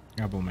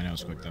 Gotta blow my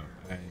nose quick though.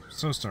 I'm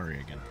so sorry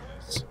again for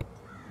this.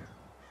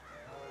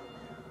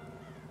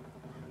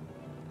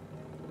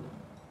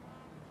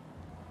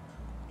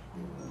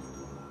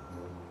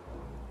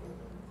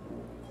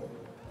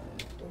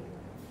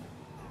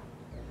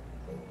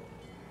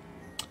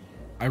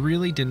 I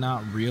really did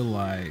not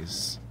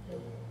realize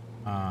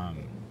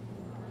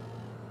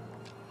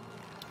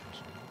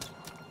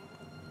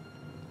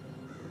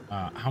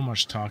how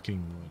much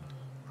talking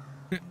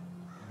would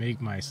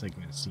make my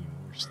segment seem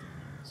worse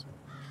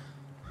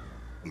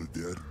than it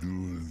is.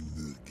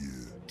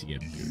 To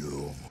get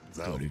bigger,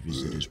 party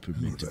visitors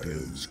permit to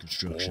build this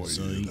construction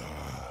site.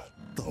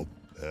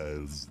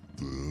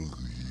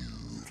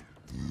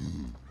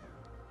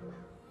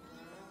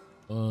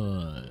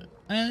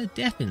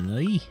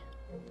 Definitely.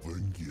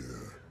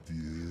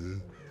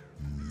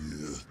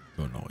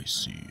 Can I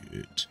see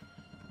it?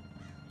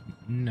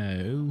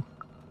 No.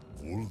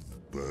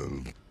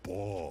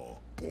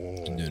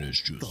 That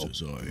is just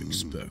as I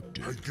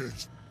expected.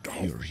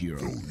 You're here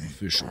on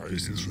official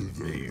business from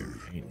the mayor.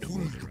 Ain't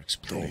no other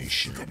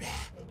explanation.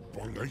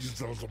 Nobody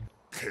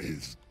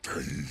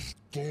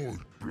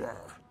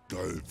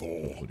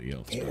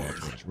else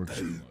authorized work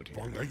to out here.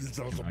 And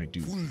I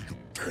do.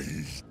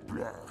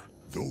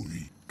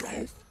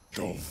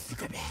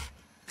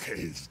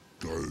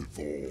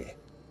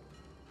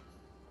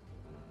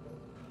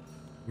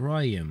 Here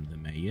I am, the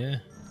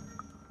mayor.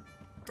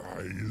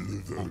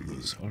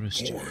 Others are a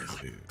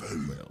stranger.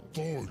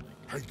 Well,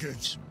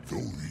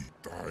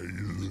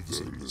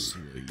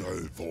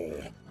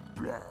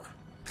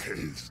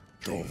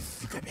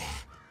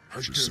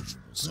 just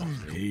was on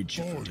the edge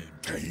of it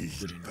and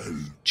put in a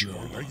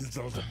job.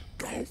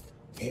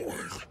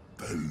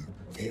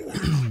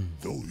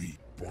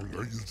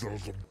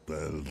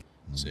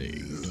 Say,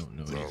 you don't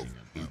know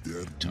anything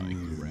about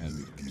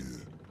anti-gravity.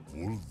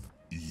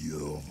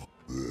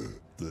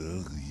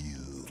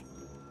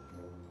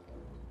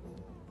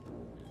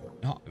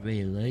 Not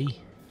really.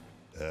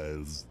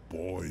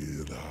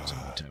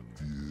 Sometime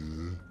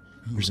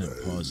present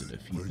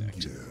positive feedback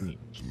to the Queen.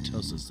 She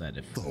tells us that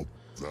if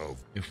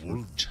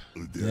we're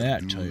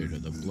that tired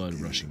of the blood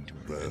rushing to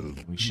our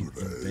head, we should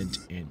invent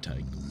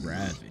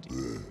anti-gravity.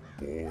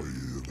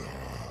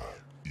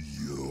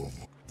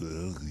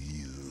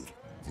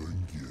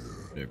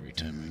 But every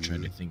time I try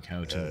to think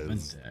how to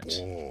invent that,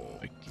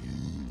 I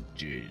get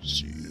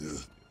dizzy.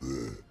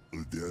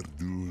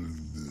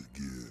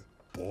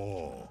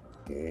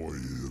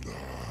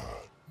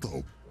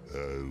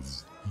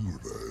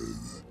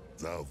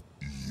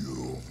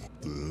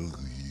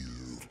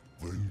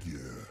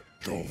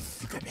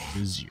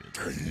 Busier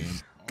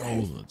than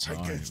all the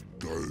time.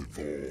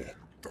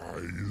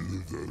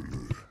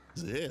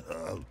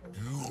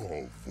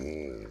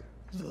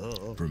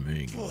 From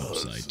hanging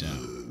upside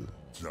down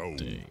all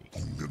day.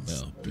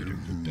 Well, better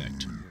get back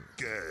to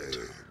work.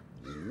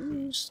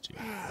 Wasted.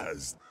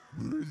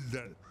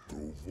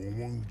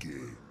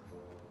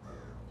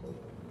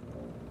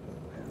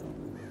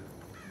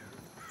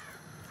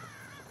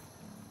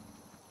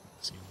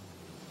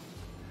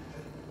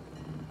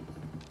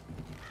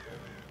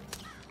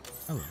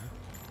 Hello.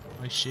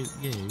 I shoot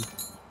you. I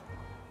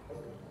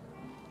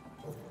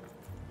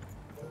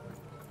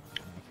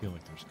feel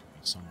like there's gonna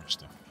be so much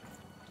stuff.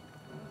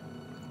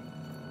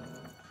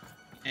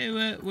 Hey,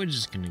 we're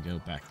just gonna go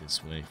back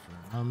this way for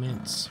a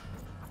moment.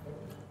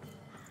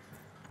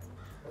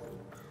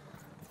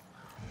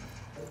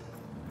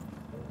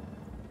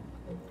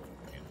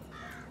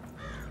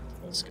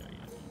 This guy yet.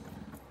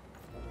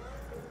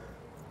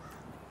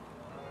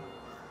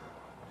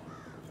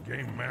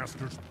 Game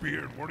Master's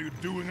beard, what are you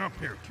doing up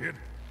here, kid?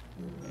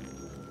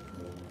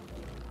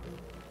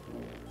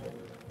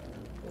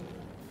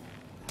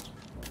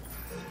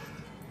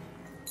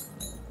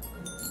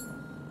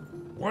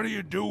 What are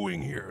you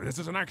doing here? This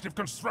is an active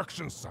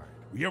construction site.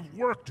 We have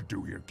work to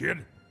do here,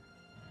 kid.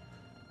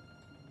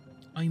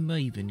 I'm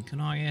Maven.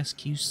 Can I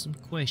ask you some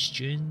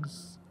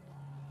questions?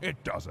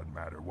 It doesn't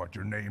matter what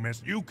your name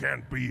is. You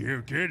can't be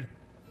here, kid.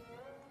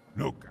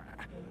 Look,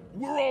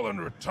 we're all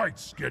under a tight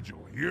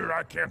schedule here.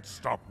 I can't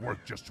stop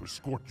work just to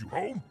escort you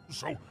home.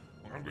 So,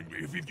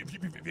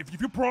 if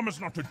you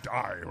promise not to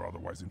die or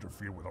otherwise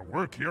interfere with our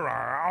work here,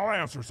 I'll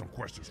answer some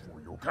questions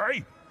for you,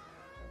 okay?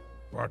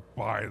 But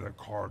by the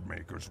card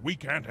makers, we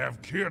can't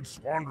have kids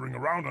wandering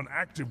around an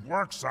active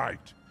work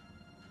site.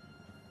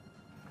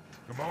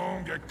 Come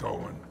on, get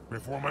going,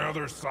 before my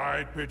other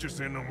side pitches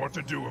in on what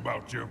to do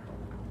about you.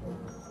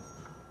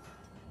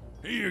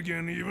 Hey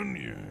again, even.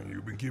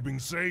 You've been keeping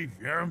safe,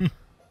 yeah?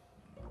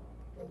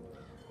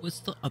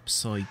 What's the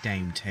upside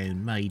down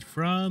town made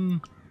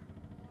from?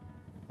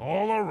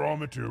 All our raw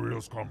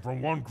materials come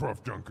from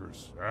one-craft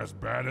junkers. As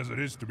bad as it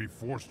is to be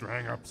forced to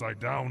hang upside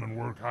down and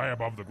work high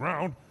above the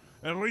ground,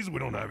 at least we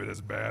don't have it as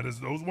bad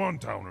as those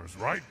one-towners,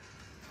 right?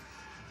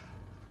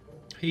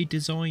 Who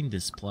designed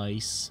this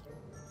place?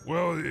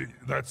 Well,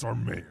 that's our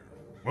mayor.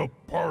 Well,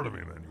 part of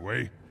him,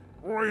 anyway.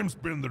 William's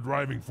been the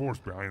driving force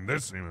behind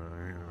this,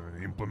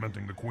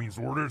 implementing the Queen's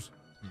orders.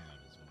 Yeah,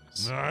 that's what I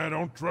I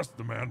don't trust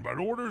the man, but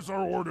orders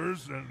are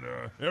orders, and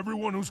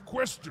everyone who's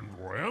questioned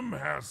him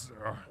has,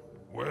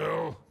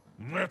 well,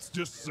 let's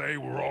just say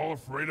we're all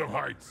afraid of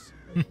heights.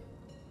 Have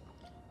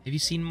you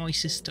seen my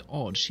sister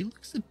Odd? She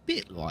looks a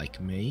bit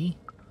like me.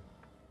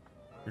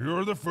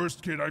 You're the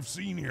first kid I've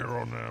seen here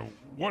on,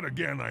 what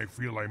again I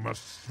feel I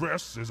must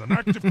stress is an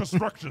active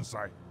construction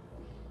site.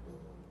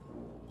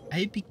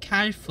 Hey, be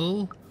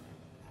careful.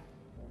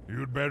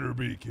 You'd better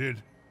be,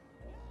 kid.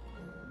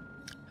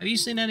 Have you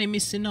seen any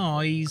missing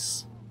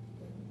eyes?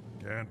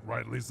 Can't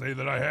rightly say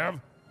that I have.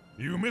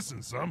 You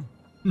missing some?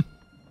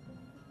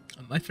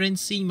 My friend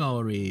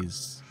Seymour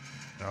is.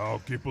 I'll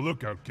keep a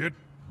lookout, kid.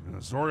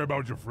 Sorry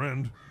about your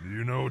friend. Do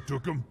you know who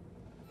took him?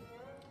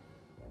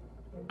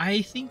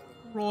 I think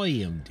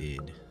Royam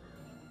did.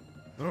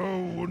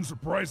 Oh, wouldn't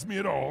surprise me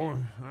at all.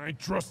 I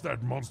trust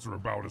that monster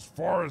about as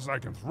far as I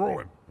can throw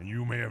him. And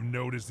you may have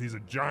noticed he's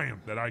a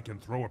giant that I can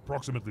throw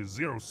approximately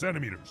 0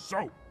 centimeters.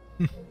 So,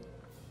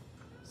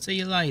 see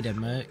you later,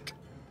 Merc.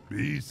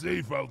 be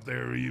safe out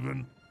there,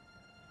 even.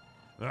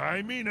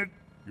 I mean it.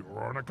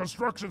 You're on a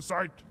construction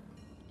site.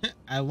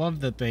 I love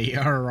that they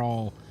are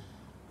all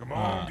Come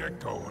on, get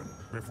going.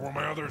 Before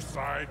my other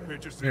side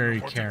pitches in very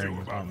what to do caring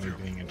about about me you.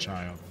 being a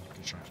child in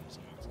construction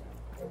sites.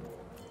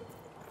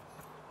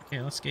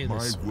 Okay, let's get My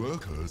this.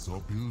 workers are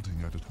building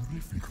at a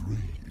terrific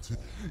rate.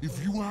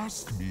 If you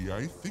ask me,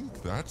 I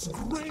think that's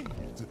great.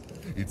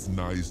 It's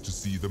nice to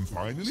see them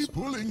finally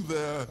pulling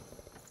their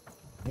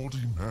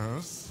body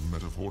mass,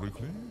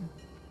 metaphorically.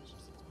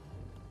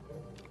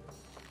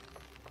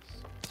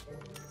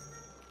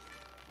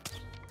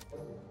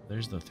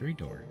 There's the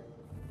 3-door.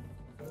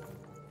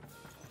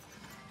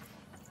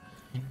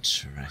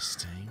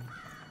 Interesting.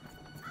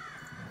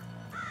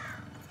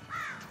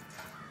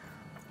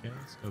 Okay,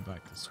 let's go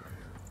back this way.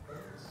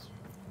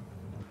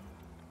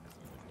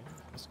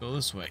 Let's go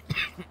this way.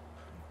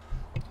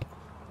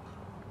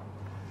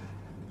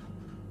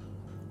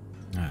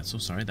 So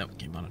sorry that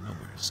came out of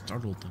nowhere.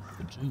 Startled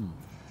the Jew.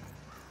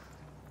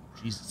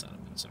 Jesus, I'd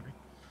have been sorry.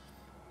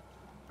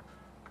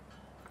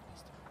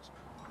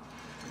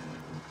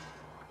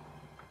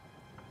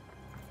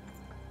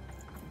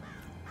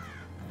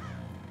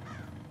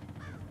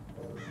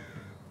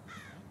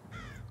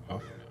 Oh,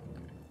 okay.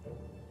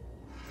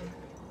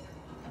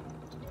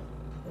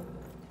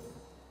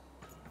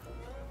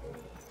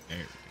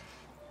 There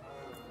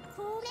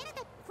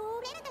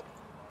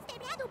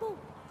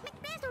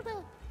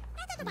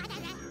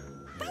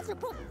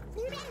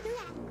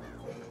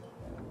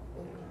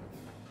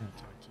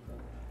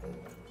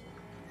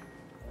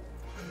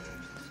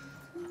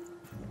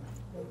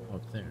oh,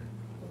 up there.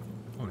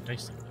 Oh,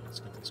 dice thing. Let's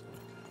get this one.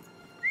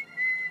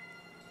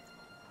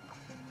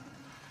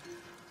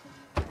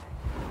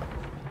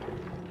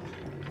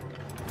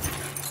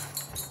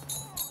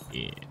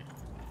 Yeah.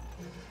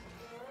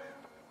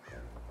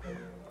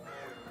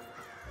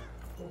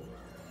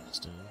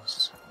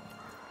 Stills.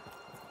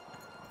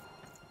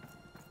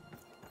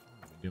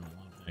 Doing a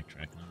lot of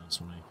backtracking on this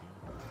one, I feel.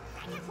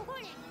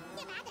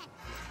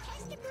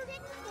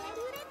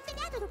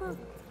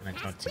 Can I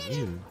talk to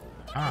you?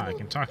 Ah, I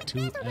can talk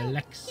to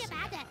Alexa. Can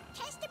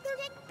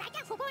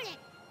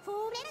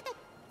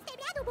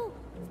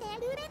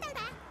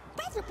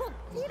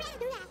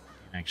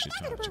actually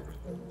talk to her.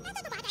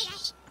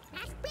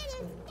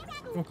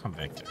 We'll come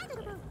back to it.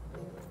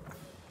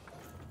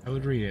 I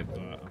would read it, but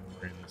I'm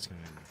worried it's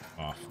going to be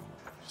off.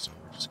 So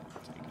we're just going to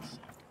take a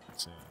second.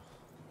 It's over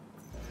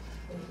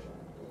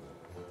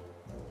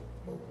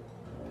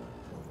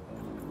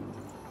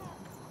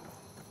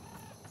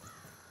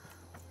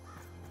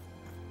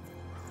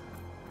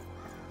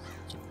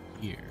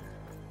here.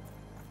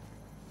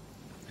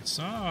 I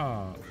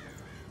saw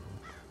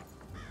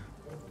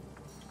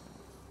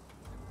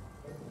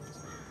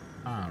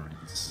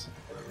parents.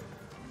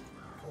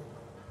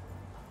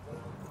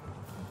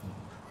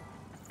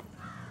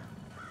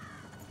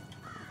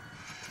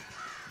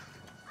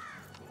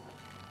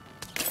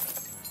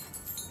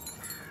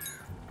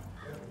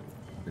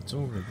 It's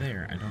over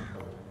there. I don't know how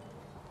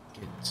to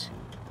get to.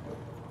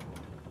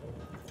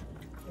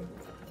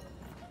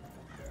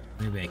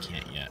 Maybe I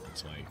can't yet.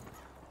 It's like.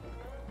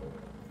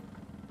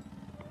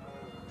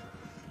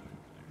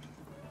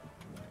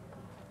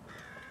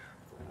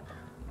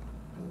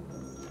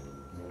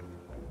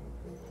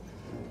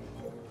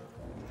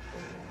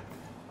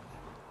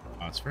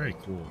 Oh, it's very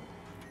cool.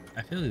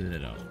 I feel they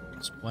did a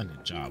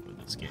splendid job with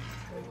this game.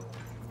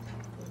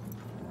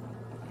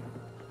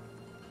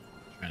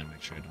 Trying to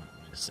make sure I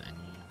don't miss any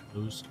of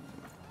those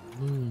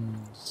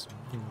moons.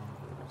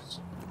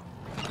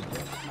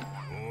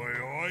 Oi,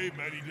 oi,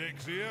 Matty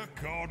Dex here,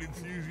 card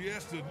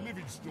enthusiast and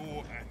living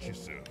store at your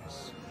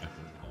service.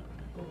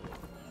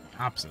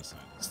 Opposite side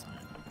this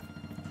time.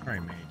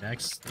 Alright, Matty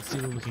Dex, let's see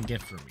what we can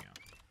get from you.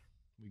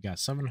 We got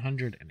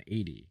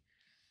 780.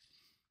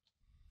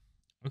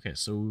 Okay,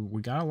 so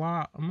we got a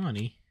lot of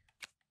money.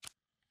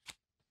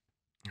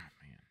 Oh,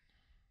 man.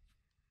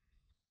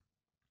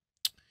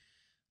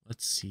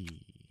 Let's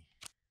see.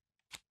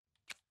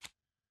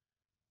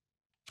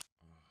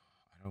 Oh,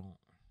 I don't...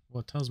 Well,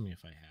 it tells me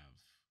if I have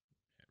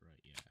it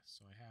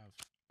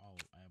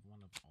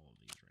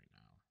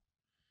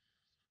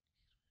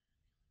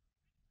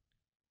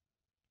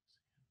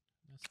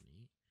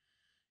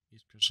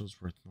These crystals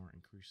worth more,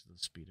 increases the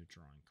speed of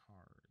drawing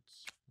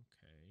cards.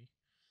 Okay.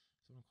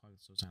 Someone clogged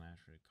the slows down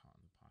after it caught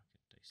in the pocket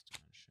dice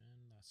dimension.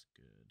 That's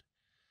good.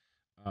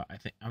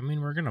 I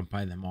mean, we're gonna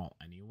buy them all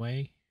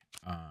anyway.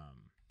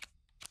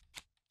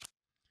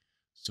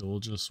 So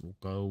we'll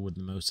go with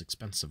the most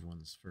expensive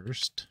ones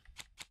first.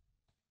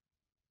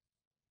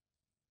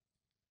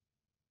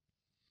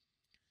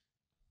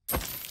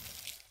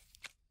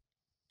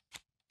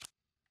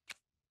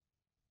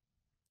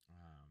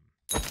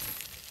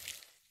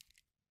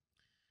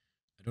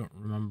 I don't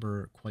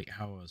remember quite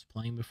how I was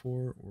playing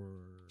before,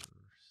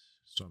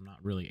 so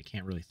I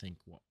can't really think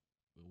what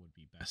it would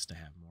be best to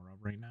have more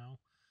of right now.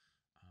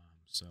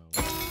 So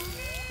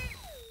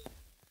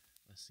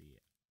let's see.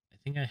 I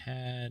think I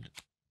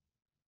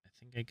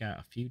got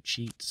a few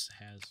cheats,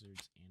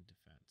 hazards, and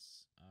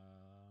defense.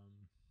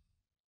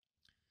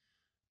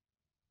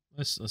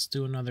 Let's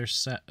do another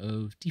set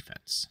of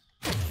defense.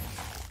 Ooh,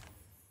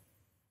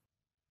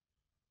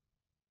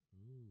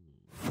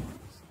 look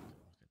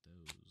at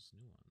those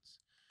new ones.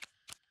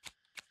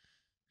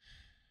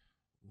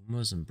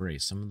 Uma's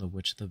Embrace. Some of the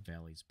Witch of the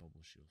Valley's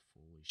bubble shield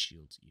fully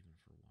shields even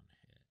for one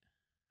hit.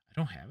 I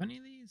don't have any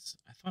of these?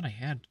 I thought I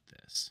had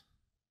this.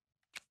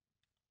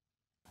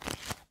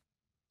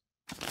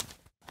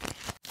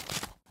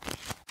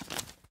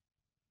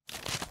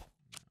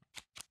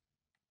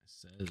 It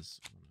says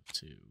 1 of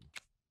 2.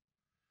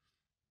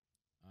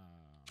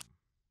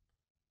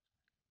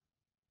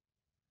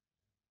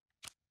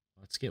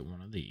 Let's get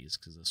one of these,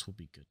 because this will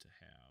be good to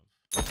have.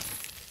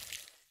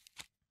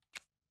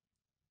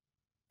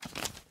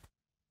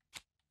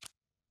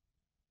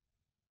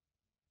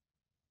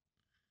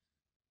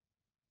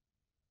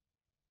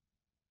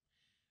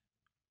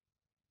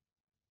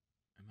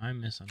 Am I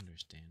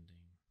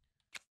misunderstanding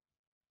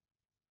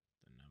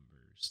the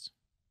numbers?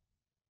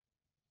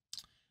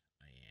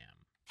 I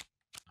am.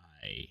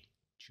 I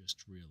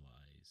just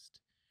realized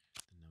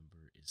the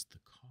number is the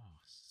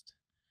cost,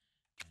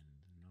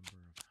 and the number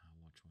of how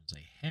much ones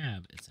I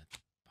have is at the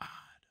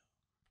bottom.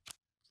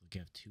 So I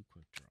have 2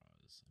 quick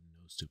draws and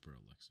no super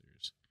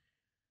elixirs.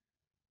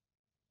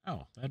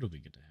 Oh, that'll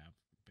be good to have.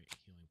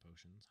 Healing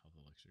potions, health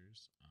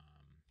elixirs.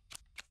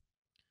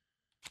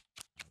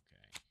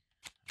 Okay.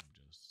 I'm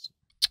just,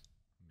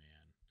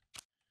 man,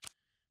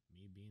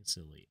 me being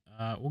silly.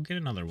 We'll get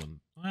another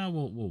one. Well,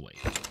 we'll wait.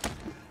 I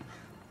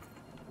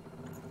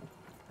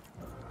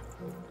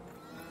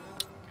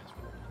guess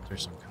we'll enter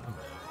some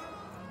combat.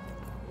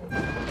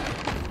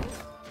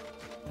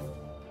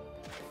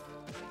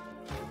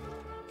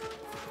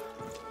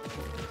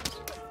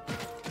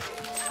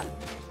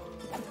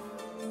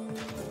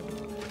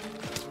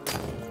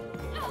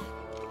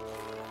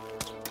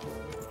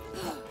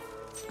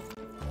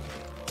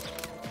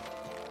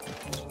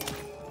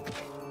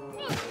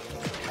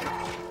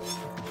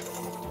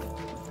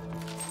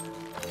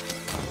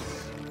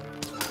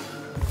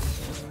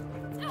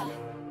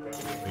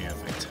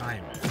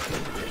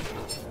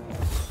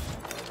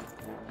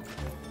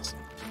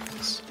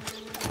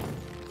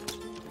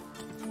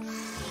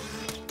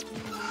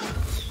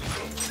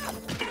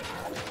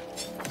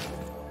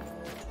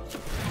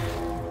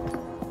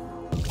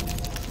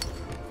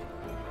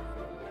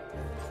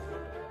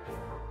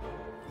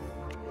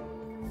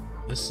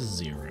 This is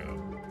 0.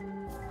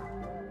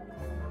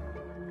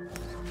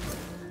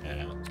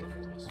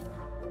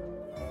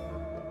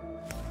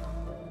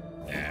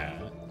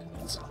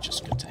 That's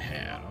just good to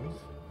have.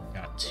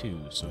 Got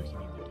 2, so we can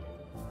either do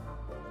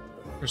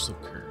Crystal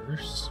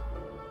Curse.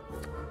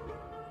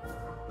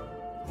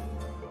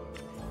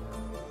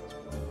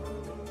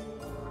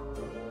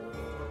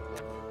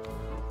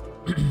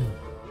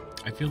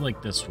 I feel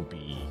like this will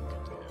be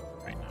good to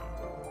have right now.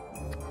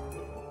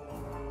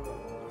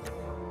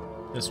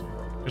 This one.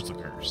 Crystal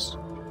Curse.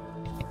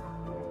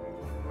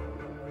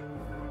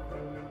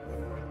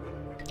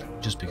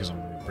 Just because I'm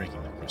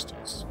breaking the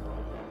crystals.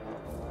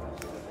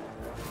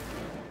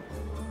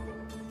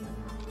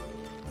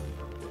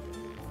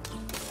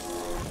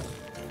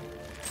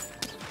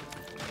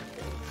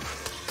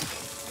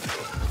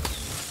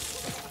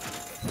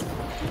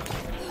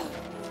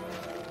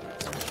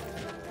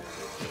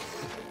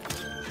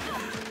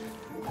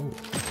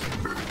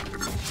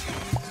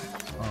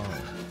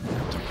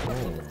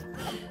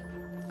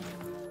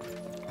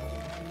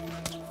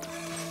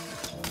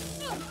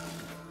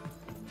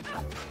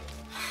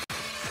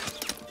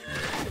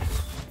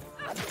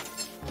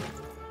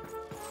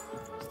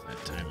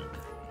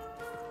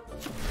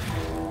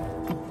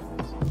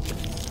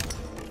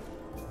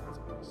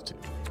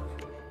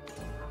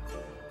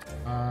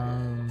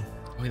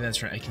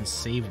 That's right, I can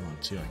save one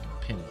too, I can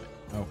pin it.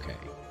 Okay.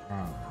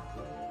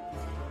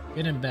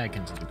 Get him back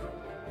into the group.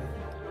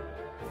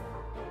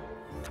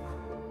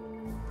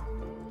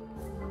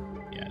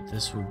 Yeah,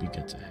 this will be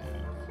good to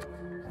have.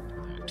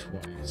 Do that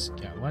twice.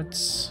 Yeah,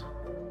 let's...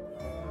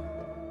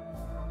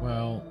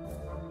 Well,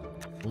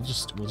 we'll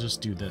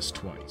just do this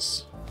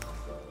twice.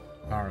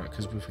 Power it,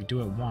 because if we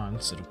do it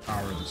once, it'll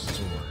power the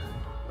sword.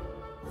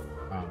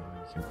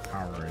 We can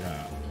power it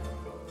up.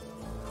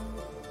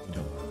 We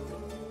don't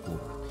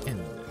pin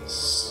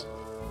this.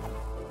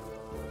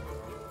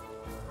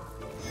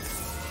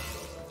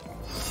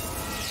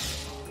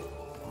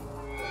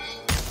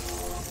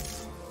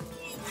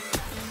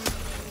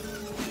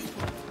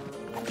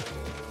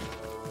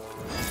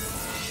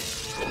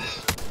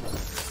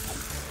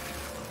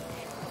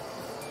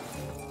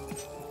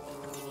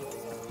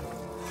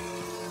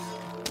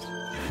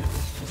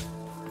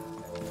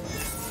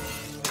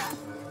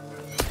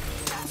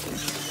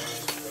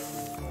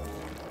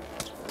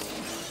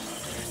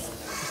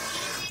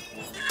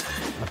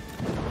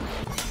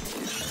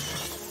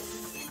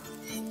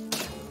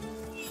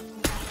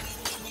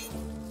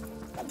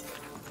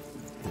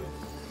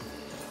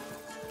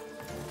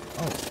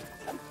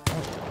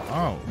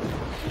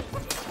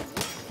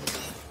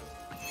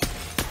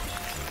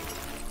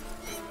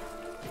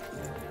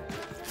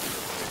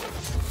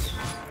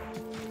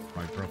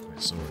 I broke my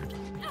sword.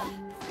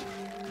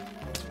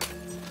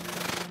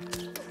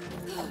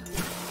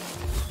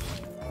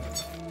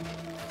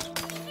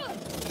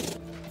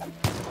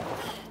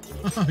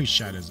 Oh, he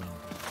shot his own.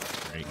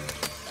 Great.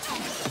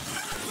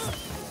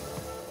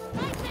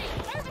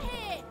 Over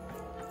here!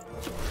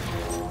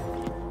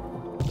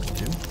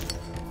 2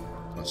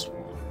 plus 1.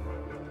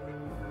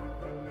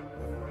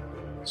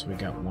 So we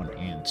got 1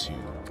 and 2.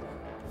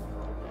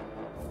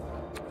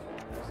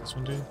 Does this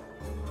one do?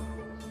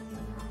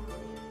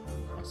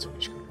 Let's see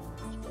which card.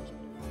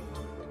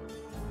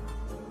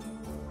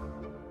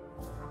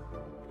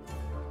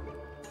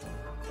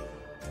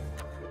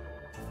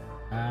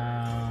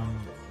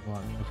 Well, I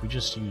mean, if we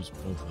just use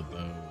both of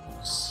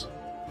those,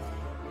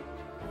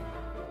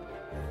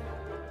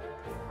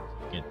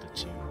 get the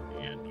 2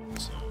 and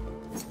also.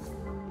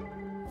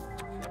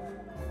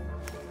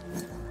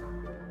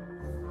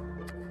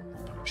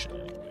 Potion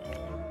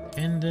anyway.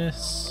 In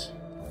this.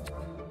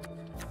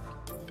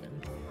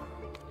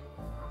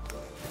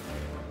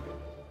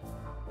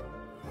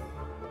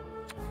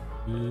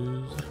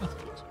 Use the health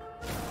booster.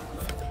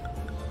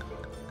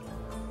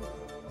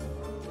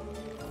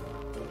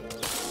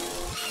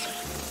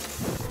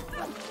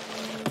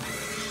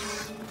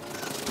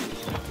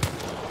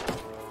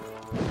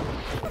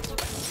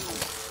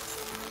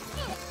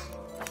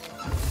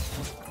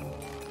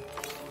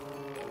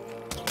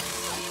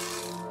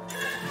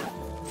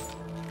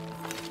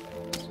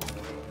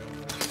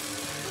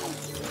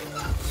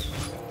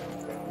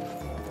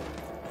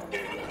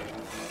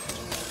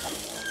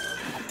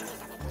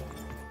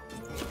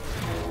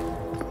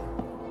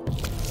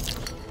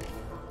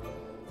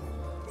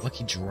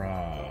 Lucky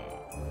draw.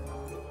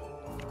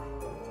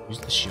 Use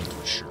the shield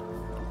for sure.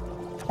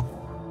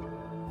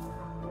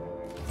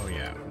 Oh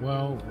yeah,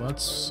 well,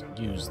 let's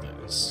use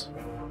this.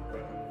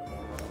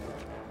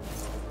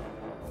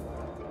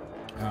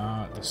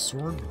 The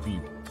sword would be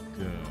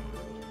good.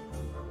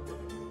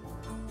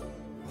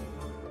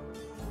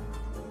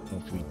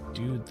 Well, if we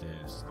do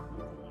this, then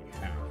we only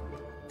have.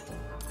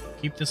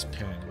 Keep this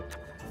pin.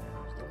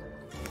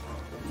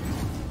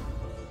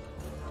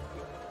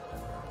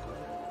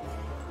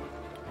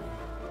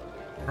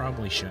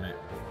 Probably shouldn't.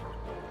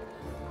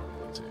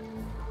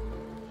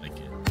 Like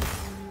it.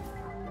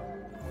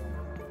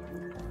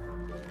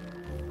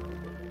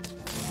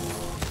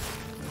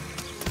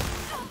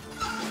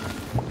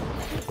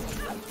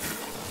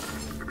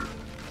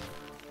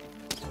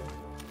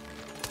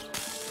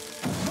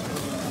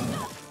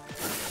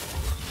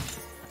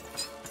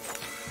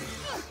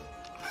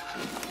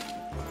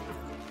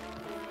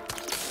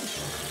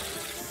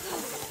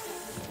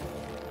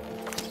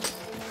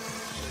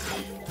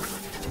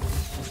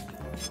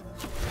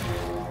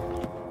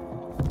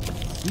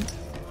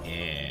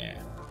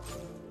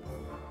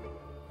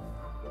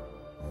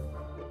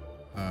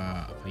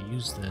 If I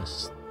use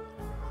this,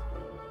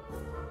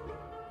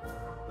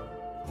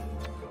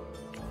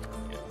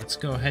 yeah, let's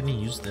go ahead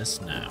and use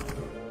this now.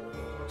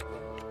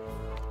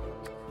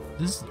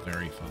 This is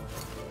very fun.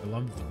 I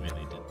love the way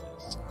they did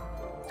this.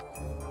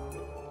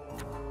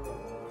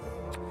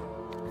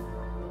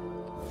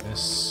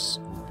 This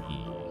will be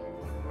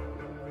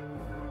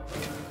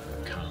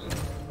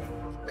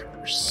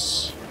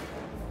curse.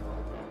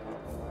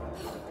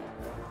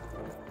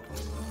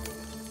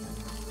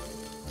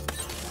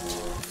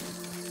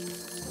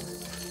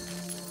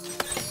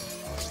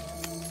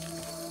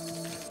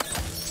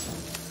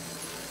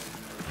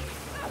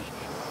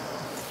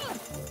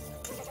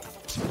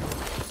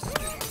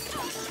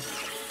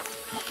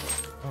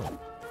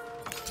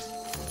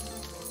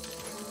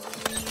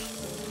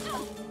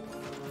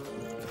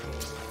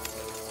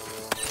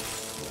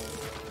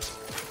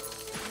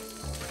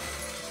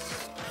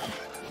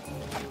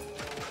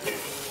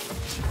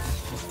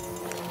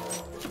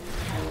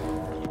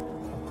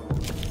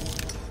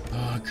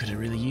 Could have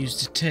really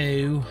used it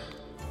too.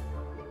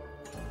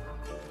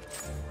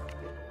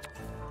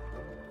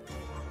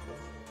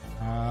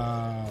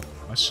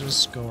 Let's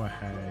just go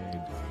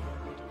ahead.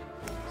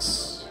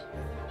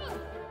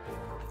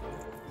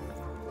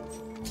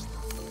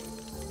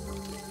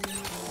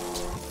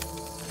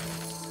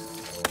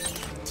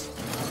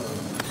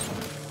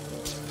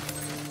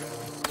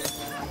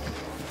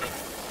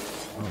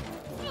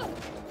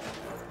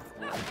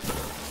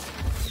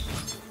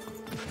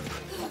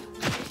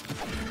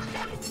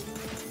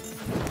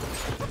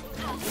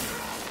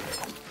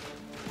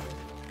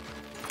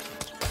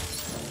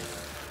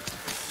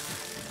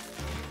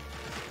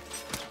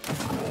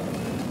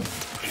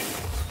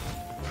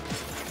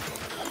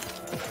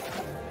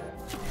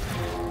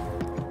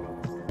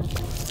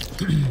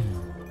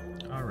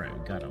 Alright,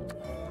 we got a wall.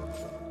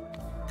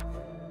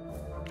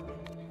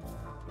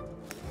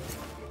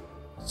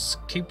 Let's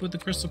keep with the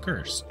Crystal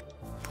Curse.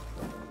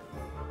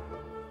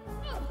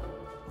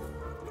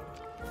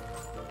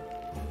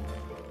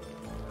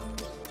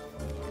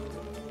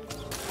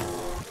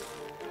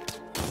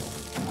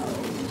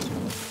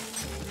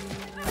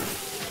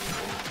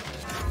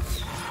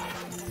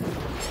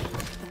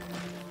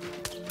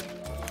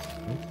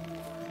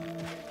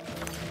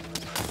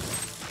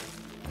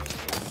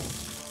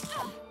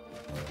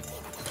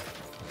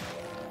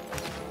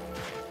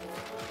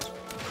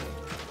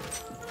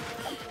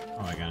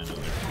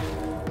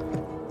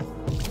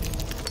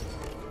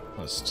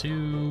 this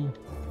too.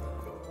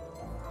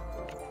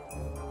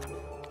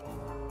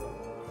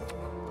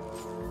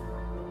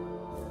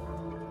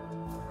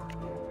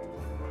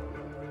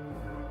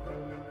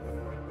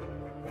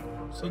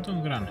 Still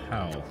doing good on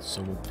health,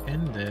 so we'll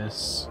pin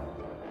this.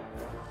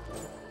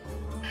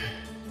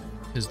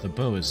 Because the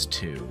bow is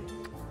 2.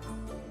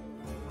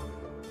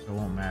 So it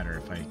won't matter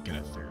if I get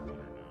a third one or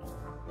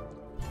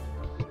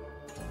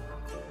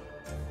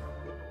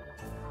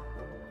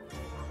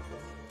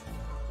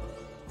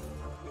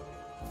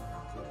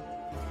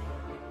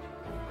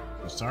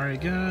not. Sorry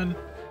again.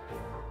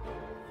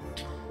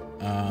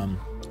 So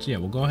yeah,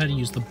 we'll go ahead and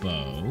use the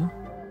bow.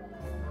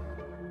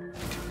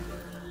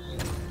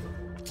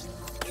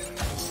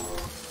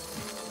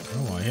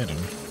 Oh, I hit him.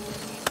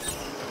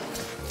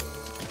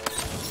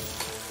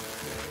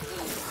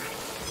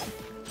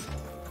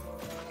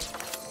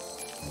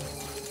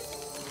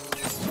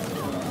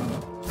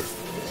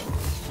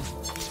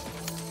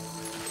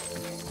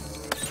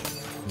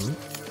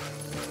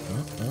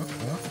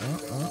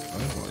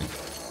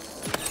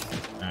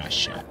 Ah,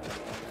 shit.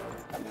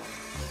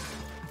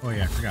 Oh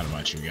yeah, I forgot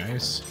about you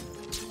guys.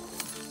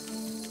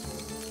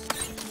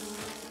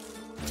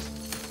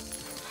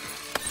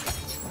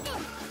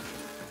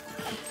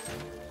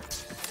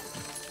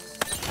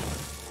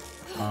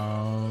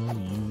 Oh,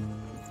 you...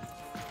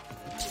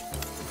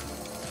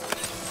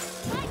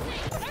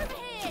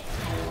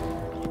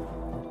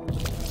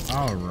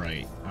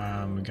 Alright,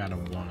 we got a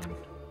 1.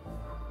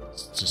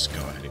 Let's just go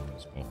ahead and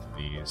use both of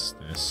these.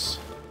 This.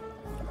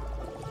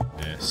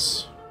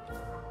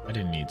 I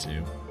didn't need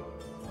to.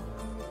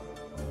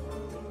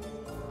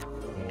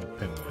 We'll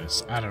pin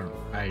this. I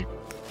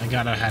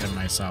got ahead of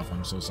myself,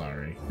 I'm so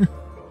sorry.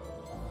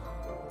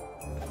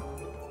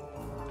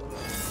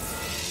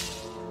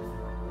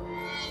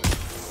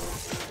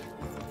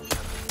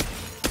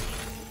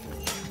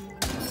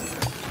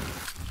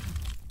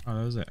 Oh,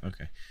 that was it.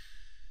 Okay.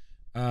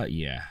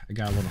 Yeah, I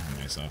got a little on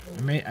myself.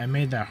 I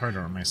made that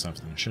harder on myself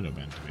than it should have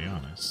been, to be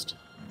honest.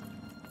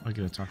 I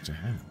gotta talk to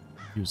him.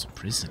 He was a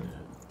prisoner.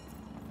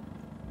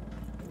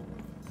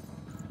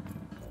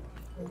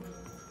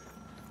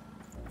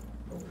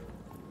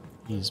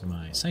 He's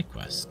my side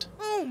quest.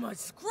 Oh my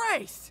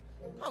grace!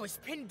 I was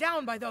pinned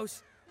down by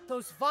those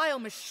vile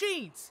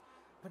machines,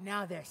 but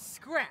now they're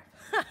scrap.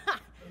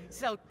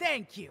 So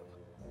thank you.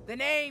 The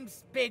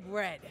name's Big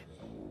Red.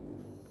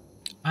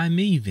 I'm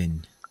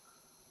even.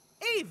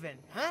 Even,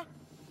 huh?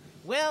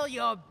 Well,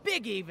 you're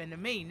big even to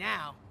me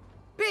now.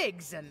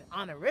 Big's an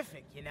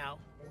honorific, you know.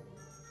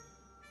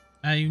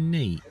 Oh,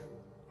 neat.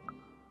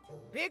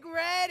 Big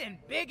Red and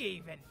Big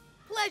Even.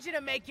 Pleasure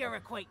to make your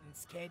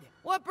acquaintance, kid.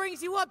 What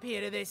brings you up here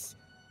to this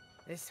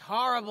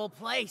horrible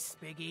place,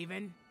 Big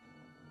Even?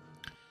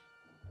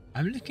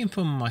 I'm looking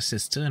for my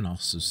sister and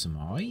also some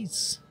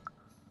eyes.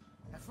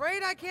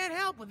 Afraid I can't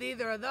help with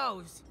either of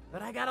those,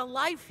 but I got a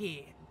life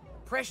here.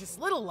 Precious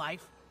little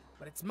life,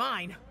 but it's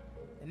mine.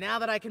 And now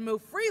that I can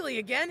move freely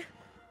again,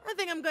 I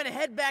think I'm gonna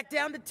head back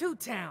down to Two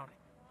Town.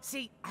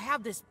 See, I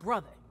have this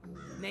brother,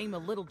 named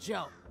Little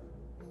Joe.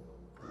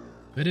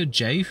 Little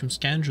Joe from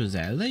Scoundrel's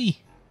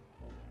Alley?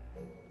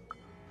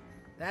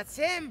 That's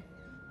him.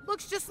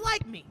 Looks just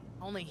like me,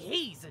 only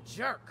he's a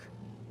jerk.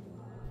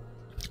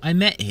 I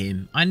met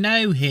him. I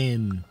know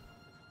him.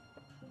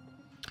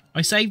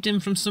 I saved him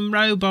from some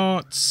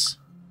robots.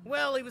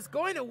 Well, he was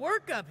going to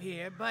work up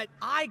here, but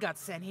I got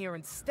sent here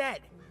instead.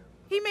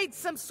 He made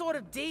some sort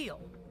of deal.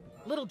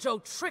 Little Joe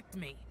tricked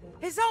me.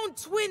 His own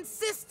twin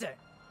sister.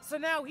 So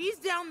now he's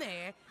down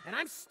there, and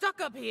I'm stuck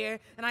up here,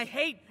 and I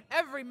hate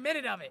every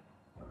minute of it.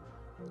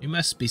 You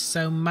must be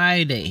so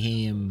mad at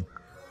him.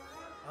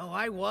 Oh,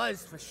 I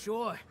was, for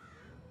sure.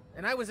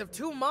 And I was of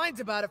two minds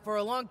about it for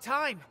a long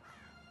time.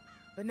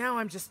 But now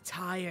I'm just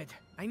tired.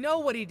 I know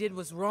what he did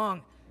was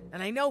wrong,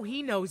 and I know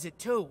he knows it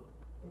too.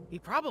 He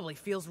probably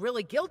feels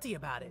really guilty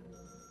about it.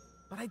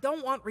 But I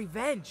don't want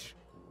revenge.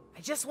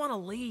 I just want to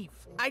leave.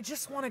 I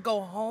just want to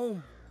go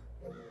home.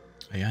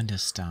 I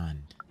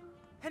understand.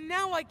 And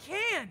now I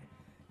can!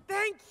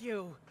 Thank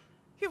you!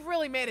 You've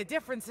really made a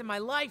difference in my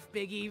life,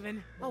 Big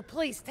Even. Oh,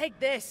 please, take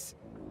this.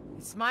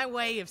 It's my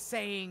way of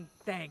saying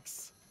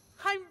thanks.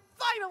 I'm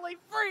finally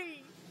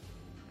free!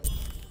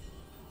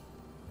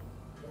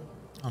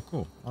 Oh,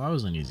 cool. Well, that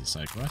was an easy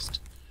side quest.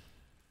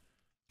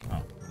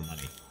 Oh,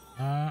 money.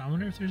 I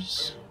wonder if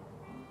there's...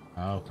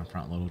 Oh,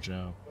 confront Little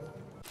Joe.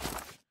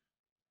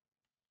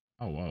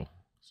 Oh, whoa.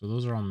 So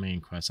those are all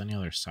main quests. Any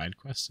other side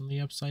quests in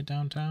the Upside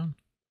Down Town?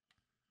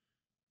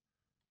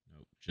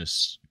 Nope.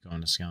 Just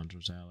going to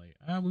Scoundrel's Alley.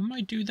 We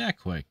might do that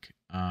quick.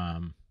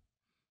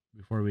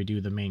 Before we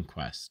do the main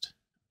quest.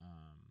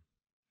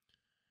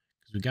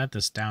 Because we got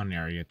this down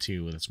area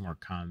too, with its more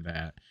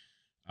combat.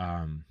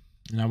 And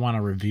I want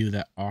to review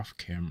that off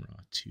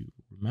camera too.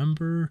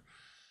 Remember?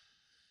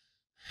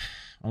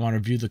 I want to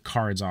review the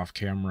cards off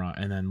camera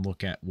and then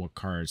look at what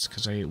cards,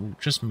 because I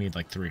just made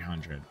like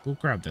 300. We'll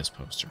grab this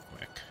poster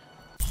quick.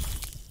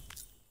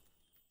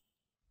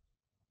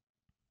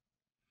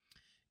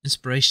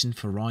 Inspiration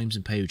for rhymes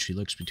and poetry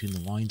lurks between the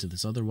lines of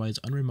this otherwise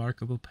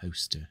unremarkable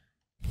poster.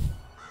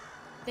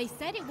 They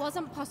said it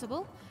wasn't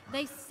possible.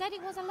 They said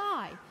it was a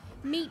lie.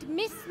 Meet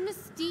Miss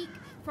Mystique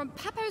from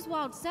Papo's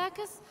Wild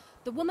Circus,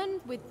 the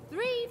woman with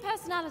 3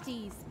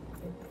 personalities.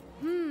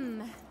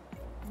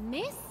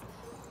 Miss?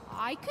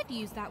 I could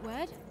use that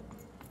word.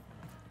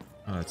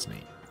 Oh, that's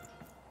neat.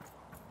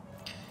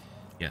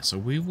 Yeah, so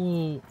we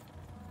will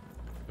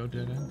go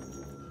dead end.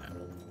 No.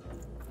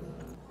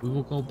 We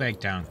will go back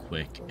down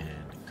quick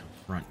and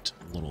confront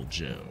little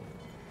Joe.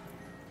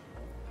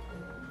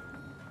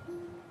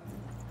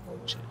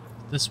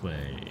 This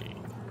way.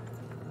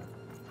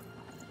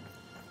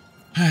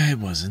 It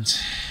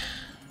wasn't.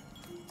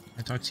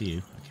 I talked to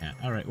you. I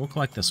can't. Alright, we'll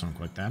collect this one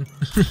quick then.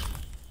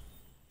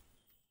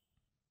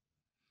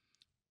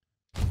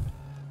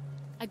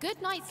 A good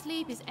night's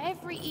sleep is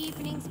every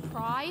evening's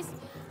prize.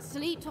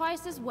 Sleep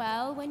twice as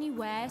well when you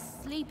wear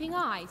sleeping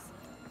eyes.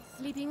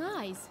 Sleeping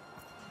eyes?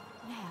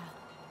 Yeah,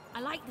 I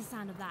like the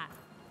sound of that.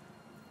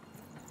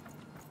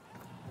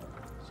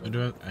 So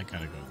do I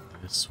gotta go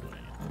this way.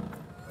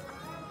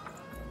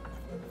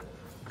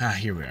 Ah,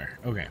 here we are.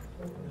 Okay.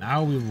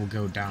 Now we will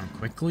go down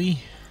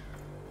quickly.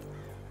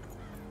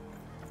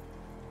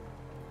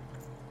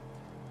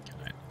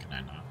 Can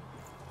I not?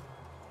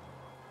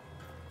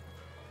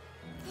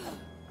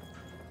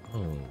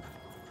 Oh.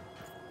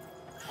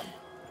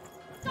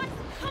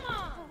 Come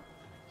on!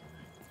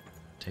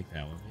 Take the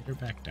elevator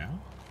back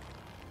down?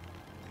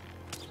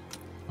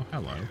 Oh,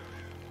 hello.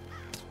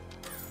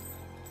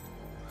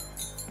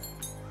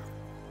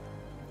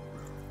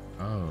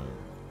 Oh.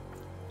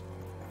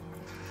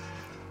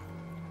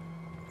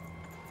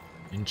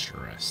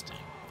 Interesting.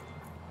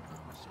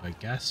 So I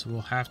guess we'll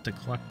have to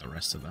collect the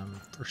rest of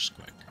them first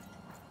quick.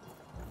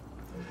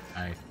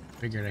 I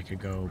figured I could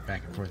go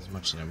back and forth as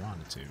much as I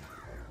wanted to.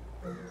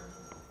 I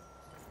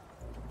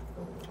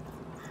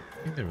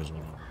think there was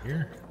one over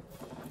here.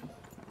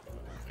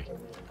 Wait.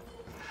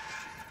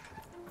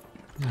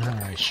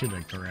 I should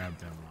have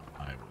grabbed them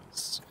while I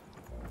was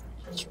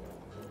just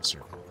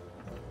circle.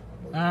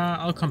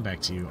 I'll come back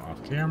to you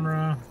off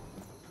camera.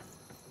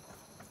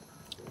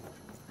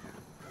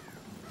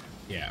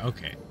 Yeah,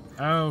 okay.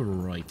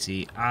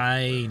 Alrighty,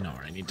 I know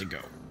where I need to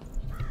go.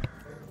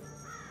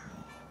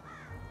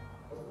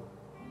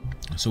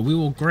 So we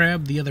will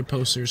grab the other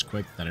posters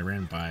quick that I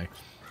ran by.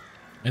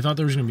 I thought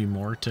there was going to be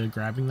more to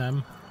grabbing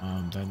them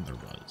than there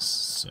was.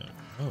 So,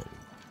 oh.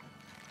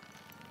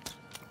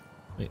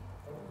 Wait,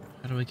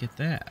 how do I get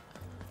that?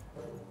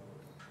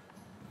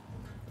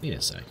 Wait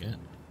a second.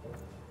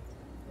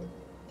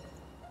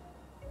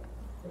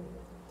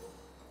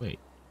 Wait.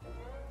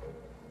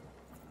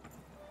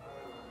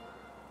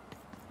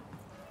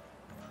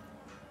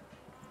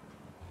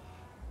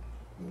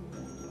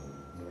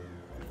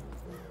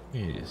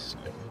 Wait a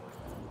second.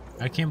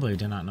 I can't believe I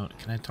did not know.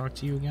 Can I talk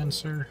to you again,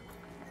 sir?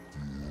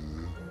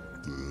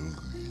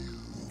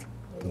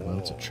 Well,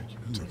 that's a tricky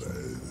one.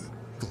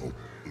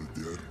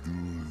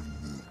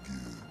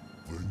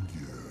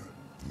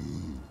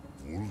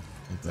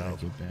 I better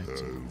get back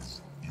to you.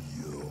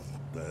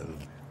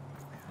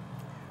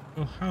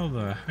 Oh, how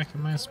the heck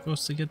am I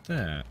supposed to get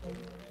that?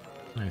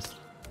 Nice.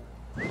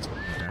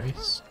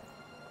 Dice.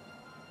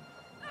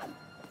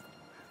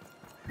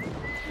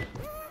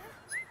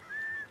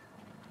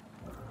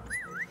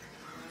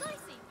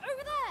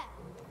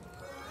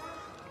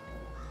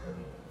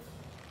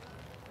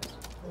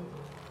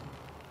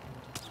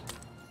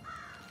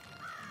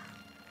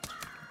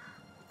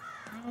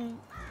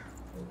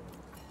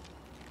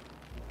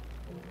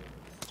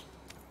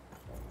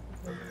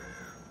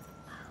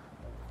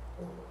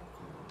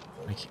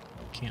 I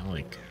can't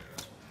like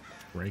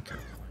break or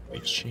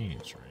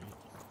exchange,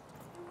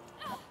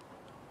 right?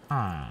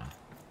 Ah.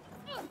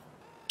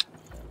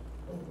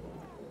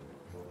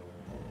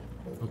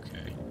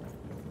 Okay.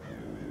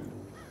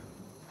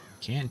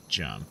 Can't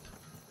jump.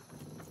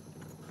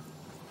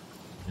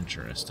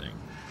 Interesting.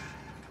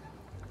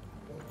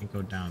 Can't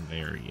go down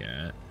there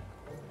yet.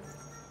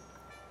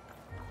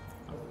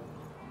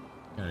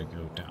 Gotta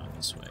go down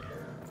this way.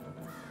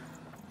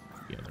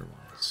 The other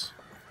ones.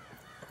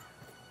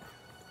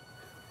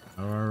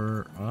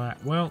 Or,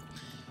 well,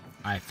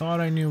 I thought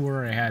I knew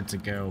where I had to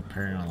go.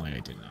 Apparently, I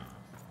did not.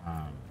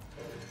 I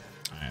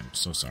am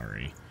so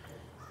sorry.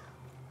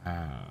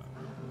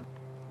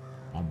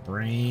 My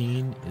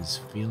brain is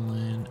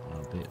feeling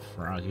a bit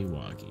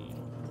froggy-woggy.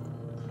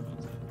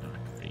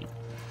 Not great.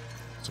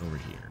 It's over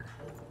here.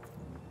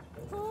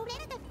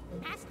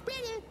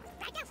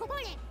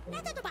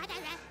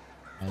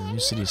 The new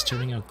city is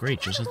turning out great,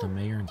 just as the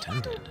mayor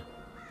intended.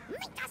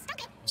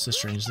 What's the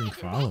strange thing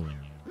following you?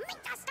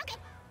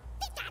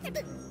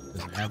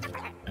 Does it have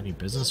any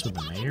business with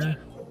the mayor?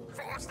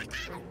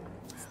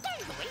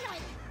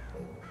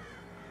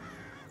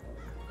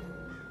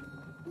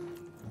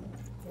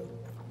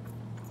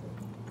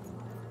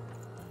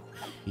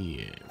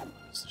 Yeah,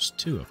 there's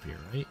 2 up here,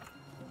 right?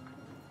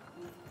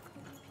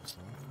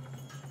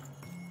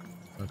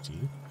 Talk to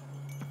you.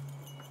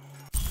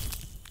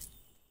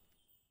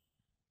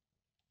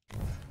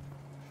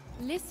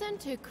 Listen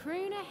to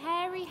Crooner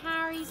Hairy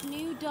Harry's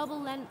new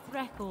double-length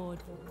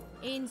record.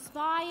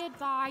 Inspired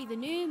by the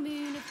new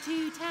moon of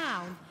Two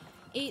Town.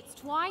 It's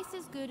twice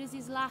as good as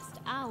his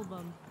last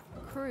album,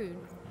 Croon.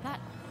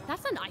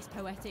 That's a nice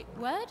poetic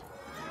word.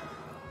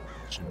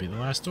 Should be the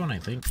last one, I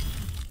think.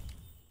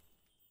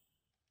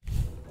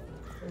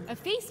 A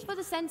feast for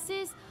the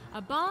senses,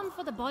 a balm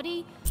for the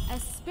body, a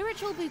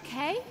spiritual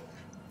bouquet.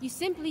 You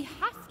simply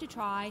have to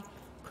try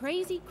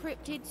Crazy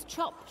Cryptid's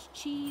chopped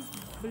cheese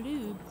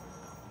bloob.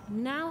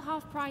 Now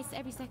half price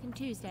every second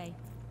Tuesday.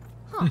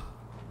 Huh.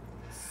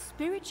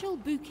 Spiritual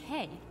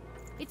bouquet.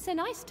 It's a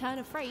nice turn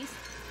of phrase.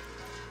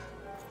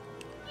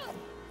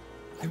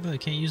 I really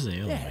can't use the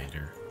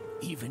elevator.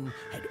 Even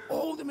had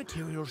all the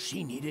materials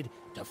she needed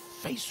to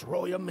face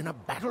Royam in a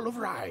battle of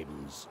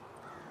rhymes.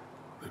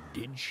 But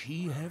did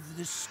she have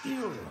the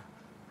skill?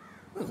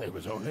 Well, there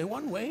was only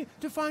one way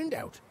to find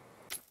out.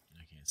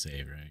 I can't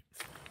save, right?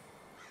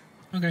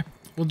 Okay,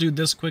 we'll do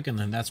this quick, and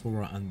then that's where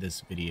we're on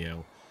this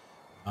video.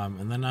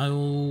 And then I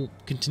will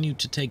continue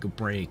to take a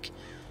break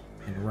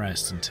and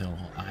rest until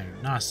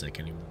I'm not sick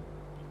anymore,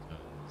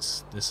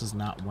 because this has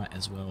not went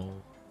as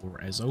well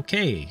or as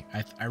okay.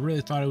 I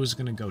really thought it was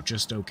gonna go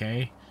just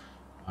okay,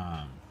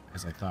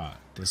 as I thought.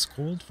 This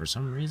cold, for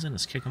some reason,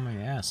 is kicking my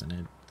ass,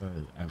 and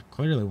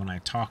clearly when I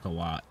talk a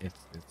lot,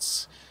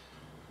 it's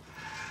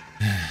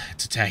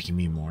attacking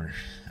me more.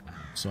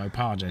 So I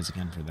apologize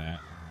again for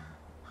that.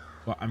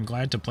 But I'm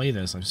glad to play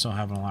this. I'm still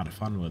having a lot of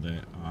fun with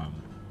it.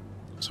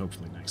 So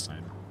hopefully next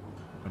time,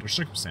 better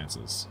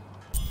circumstances.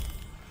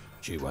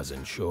 She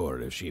wasn't sure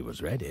if she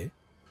was ready,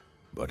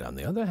 but on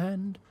the other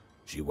hand,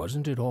 she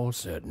wasn't at all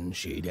certain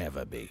she'd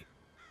ever be.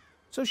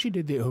 So she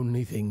did the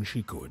only thing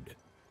she could.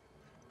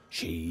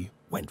 She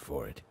went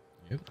for it.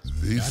 Yep,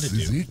 This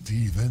is it,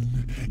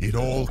 even. It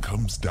all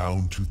comes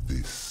down to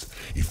this.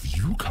 If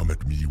you come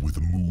at me with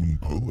a moon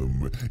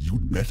poem,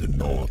 you'd better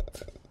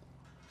not.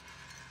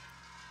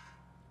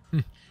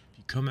 If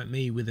you come at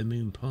me with a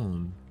moon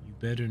poem, you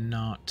better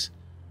not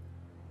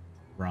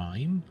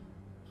rhyme.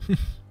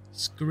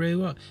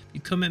 Screw up. If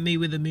you come at me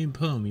with a moon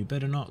poem, you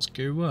better not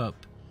screw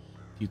up.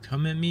 If you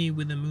come at me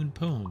with a moon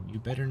poem, you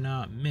better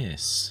not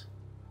miss.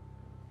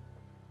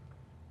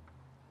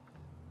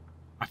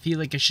 I feel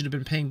like I should have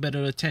been paying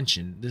better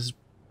attention.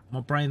 My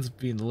brain's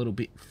being a little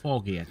bit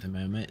foggy at the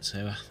moment,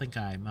 so I think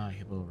I might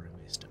have already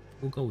missed it.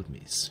 We'll go with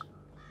miss.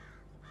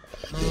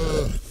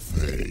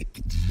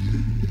 Perfect.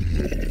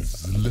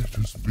 Yes, let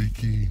us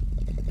begin.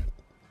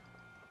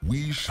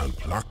 We shall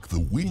pluck the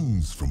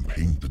wings from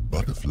painted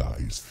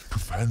butterflies to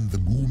fan the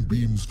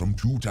moonbeams from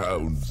Two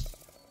Towns.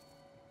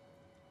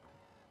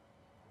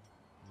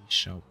 We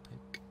shall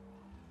pick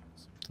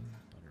something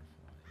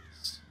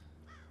butterflies.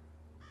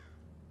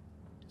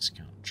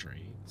 Discount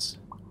trades.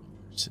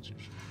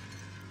 Citizenship.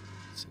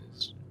 The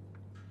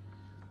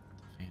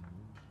fan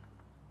moonbeam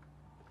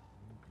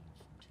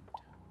from Two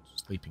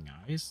Towns. Sleeping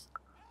Eyes.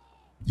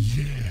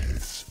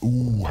 Yes.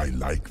 Ooh, I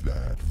like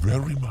that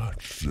very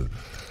much.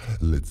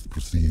 Let's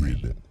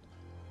proceed.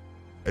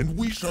 And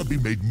we shall be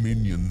made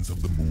minions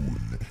of the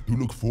moon to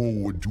look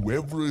forward to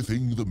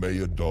everything the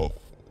mayor doth.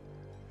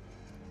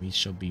 We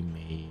shall be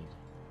made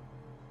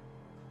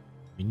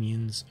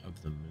minions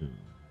of the moon.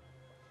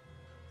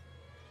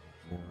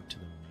 Forward to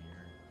the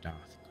mayor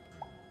doth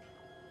croon.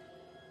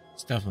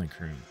 It's definitely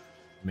croon.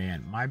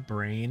 Man, my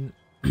brain,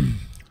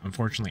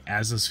 unfortunately,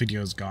 as this video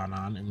has gone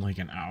on in like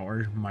an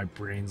hour, my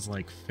brain's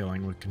like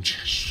filling with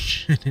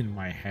congestion in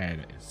my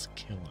head. It's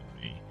killing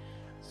me.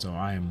 So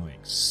I am like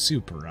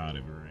super out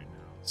of it right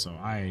now. So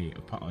I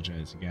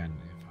apologize again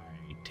if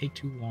I take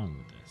too long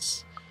with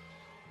this.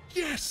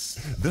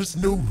 Yes, there's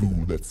no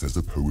rule that says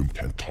a poem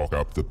can't talk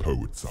up the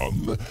poet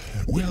some.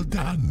 Well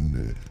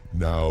done.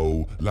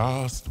 Now,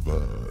 last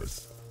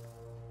verse.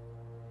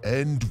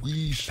 And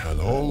we shall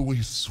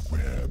always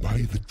swear by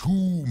the 2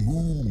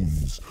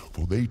 moons,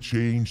 for they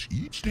change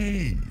each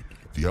day.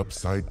 The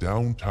upside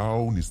down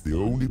town is the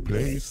only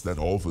place that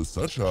offers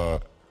such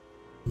a...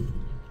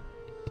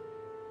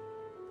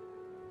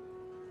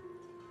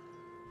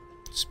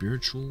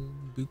 Spiritual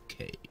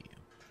bouquet.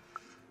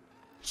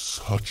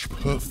 Such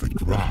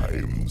perfect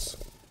rhymes.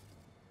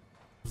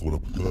 For a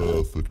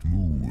perfect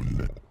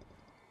moon.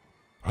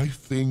 I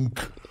think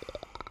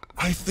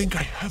I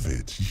have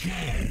it,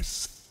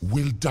 yes.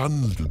 Well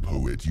done, little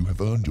poet. You have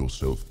earned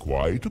yourself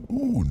quite a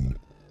boon.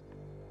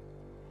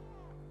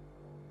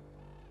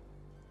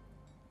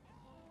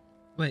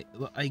 Wait,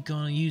 what are you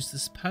gonna use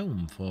this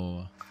poem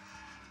for?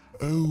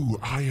 Oh,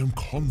 I am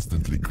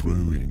constantly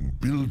growing,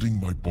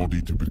 building my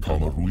body to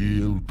become a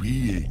real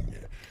being.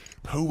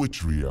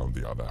 Poetry, on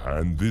the other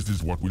hand, this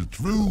is what will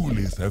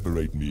truly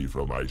separate me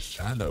from my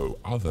shallow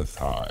other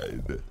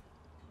side.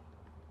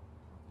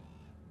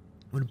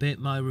 What about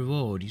my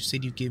reward? You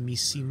said you'd give me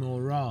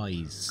Seymour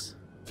Eyes.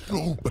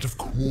 Oh, but of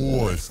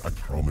course, I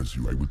promise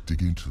you I will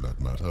dig into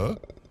that matter.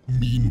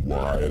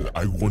 Meanwhile,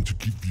 I want to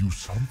give you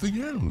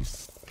something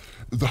else.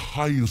 The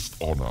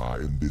highest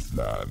honor in this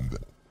land.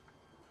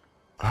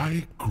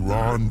 I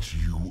grant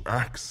you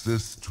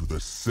access to the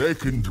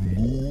second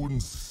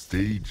moon's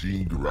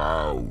staging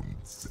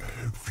grounds.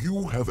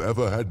 Few have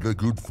ever had the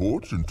good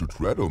fortune to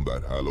tread on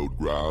that hallowed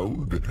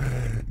ground.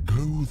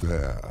 Go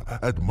there,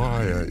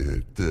 admire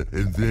it,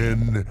 and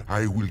then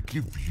I will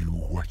give you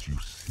what you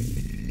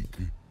seek.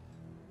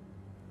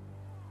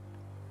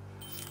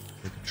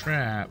 Like a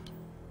trap.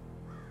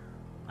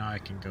 Now I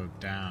can go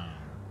down.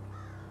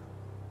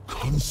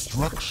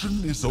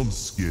 Construction is on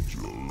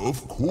schedule.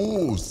 Of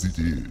course it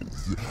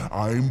is.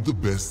 I'm the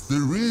best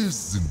there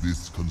is in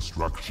this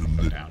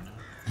construction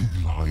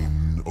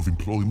line of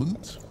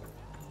employment.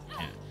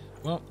 Yeah.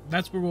 Well,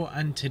 that's where we'll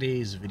end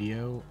today's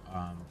video.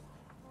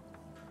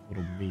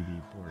 Little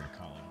baby border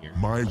collie here.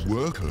 My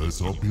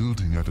workers are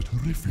building at a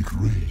terrific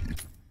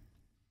rate.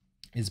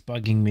 It's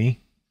bugging me.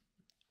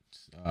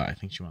 I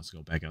think she wants to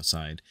go back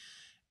outside.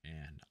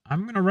 And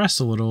I'm gonna rest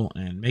a little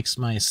and make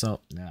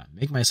myself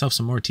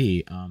some more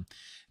tea.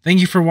 Thank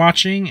you for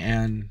watching,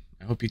 and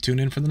I hope you tune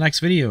in for the next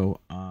video.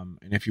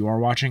 And if you are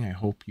watching, I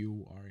hope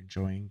you are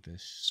enjoying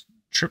this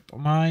trip of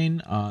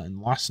mine in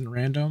Lost in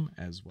Random,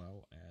 as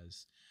well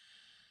as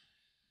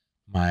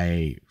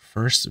my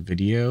first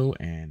video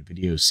and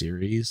video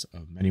series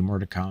of many more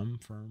to come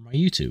for my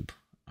YouTube.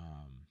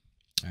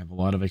 I have a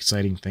lot of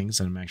exciting things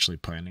that I'm actually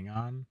planning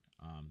on.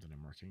 That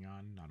I'm working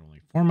on, not only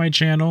for my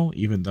channel,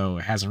 even though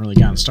it hasn't really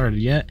gotten started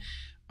yet,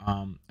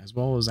 as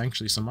well as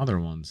actually some other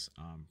ones.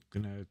 I'm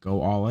gonna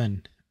go all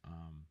in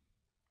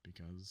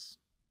because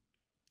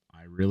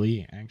I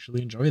really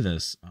actually enjoy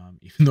this.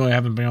 Even though I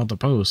haven't been able to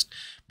post,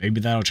 maybe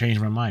that'll change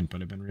my mind,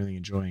 but I've been really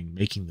enjoying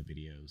making the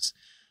videos.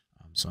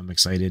 So I'm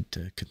excited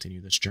to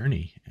continue this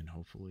journey, and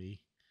hopefully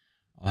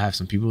I'll have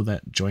some people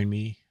that join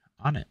me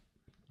on it.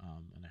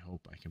 And I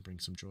hope I can bring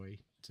some joy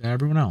to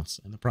everyone else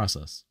in the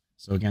process.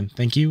 So again,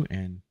 thank you,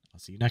 and I'll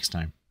see you next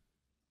time.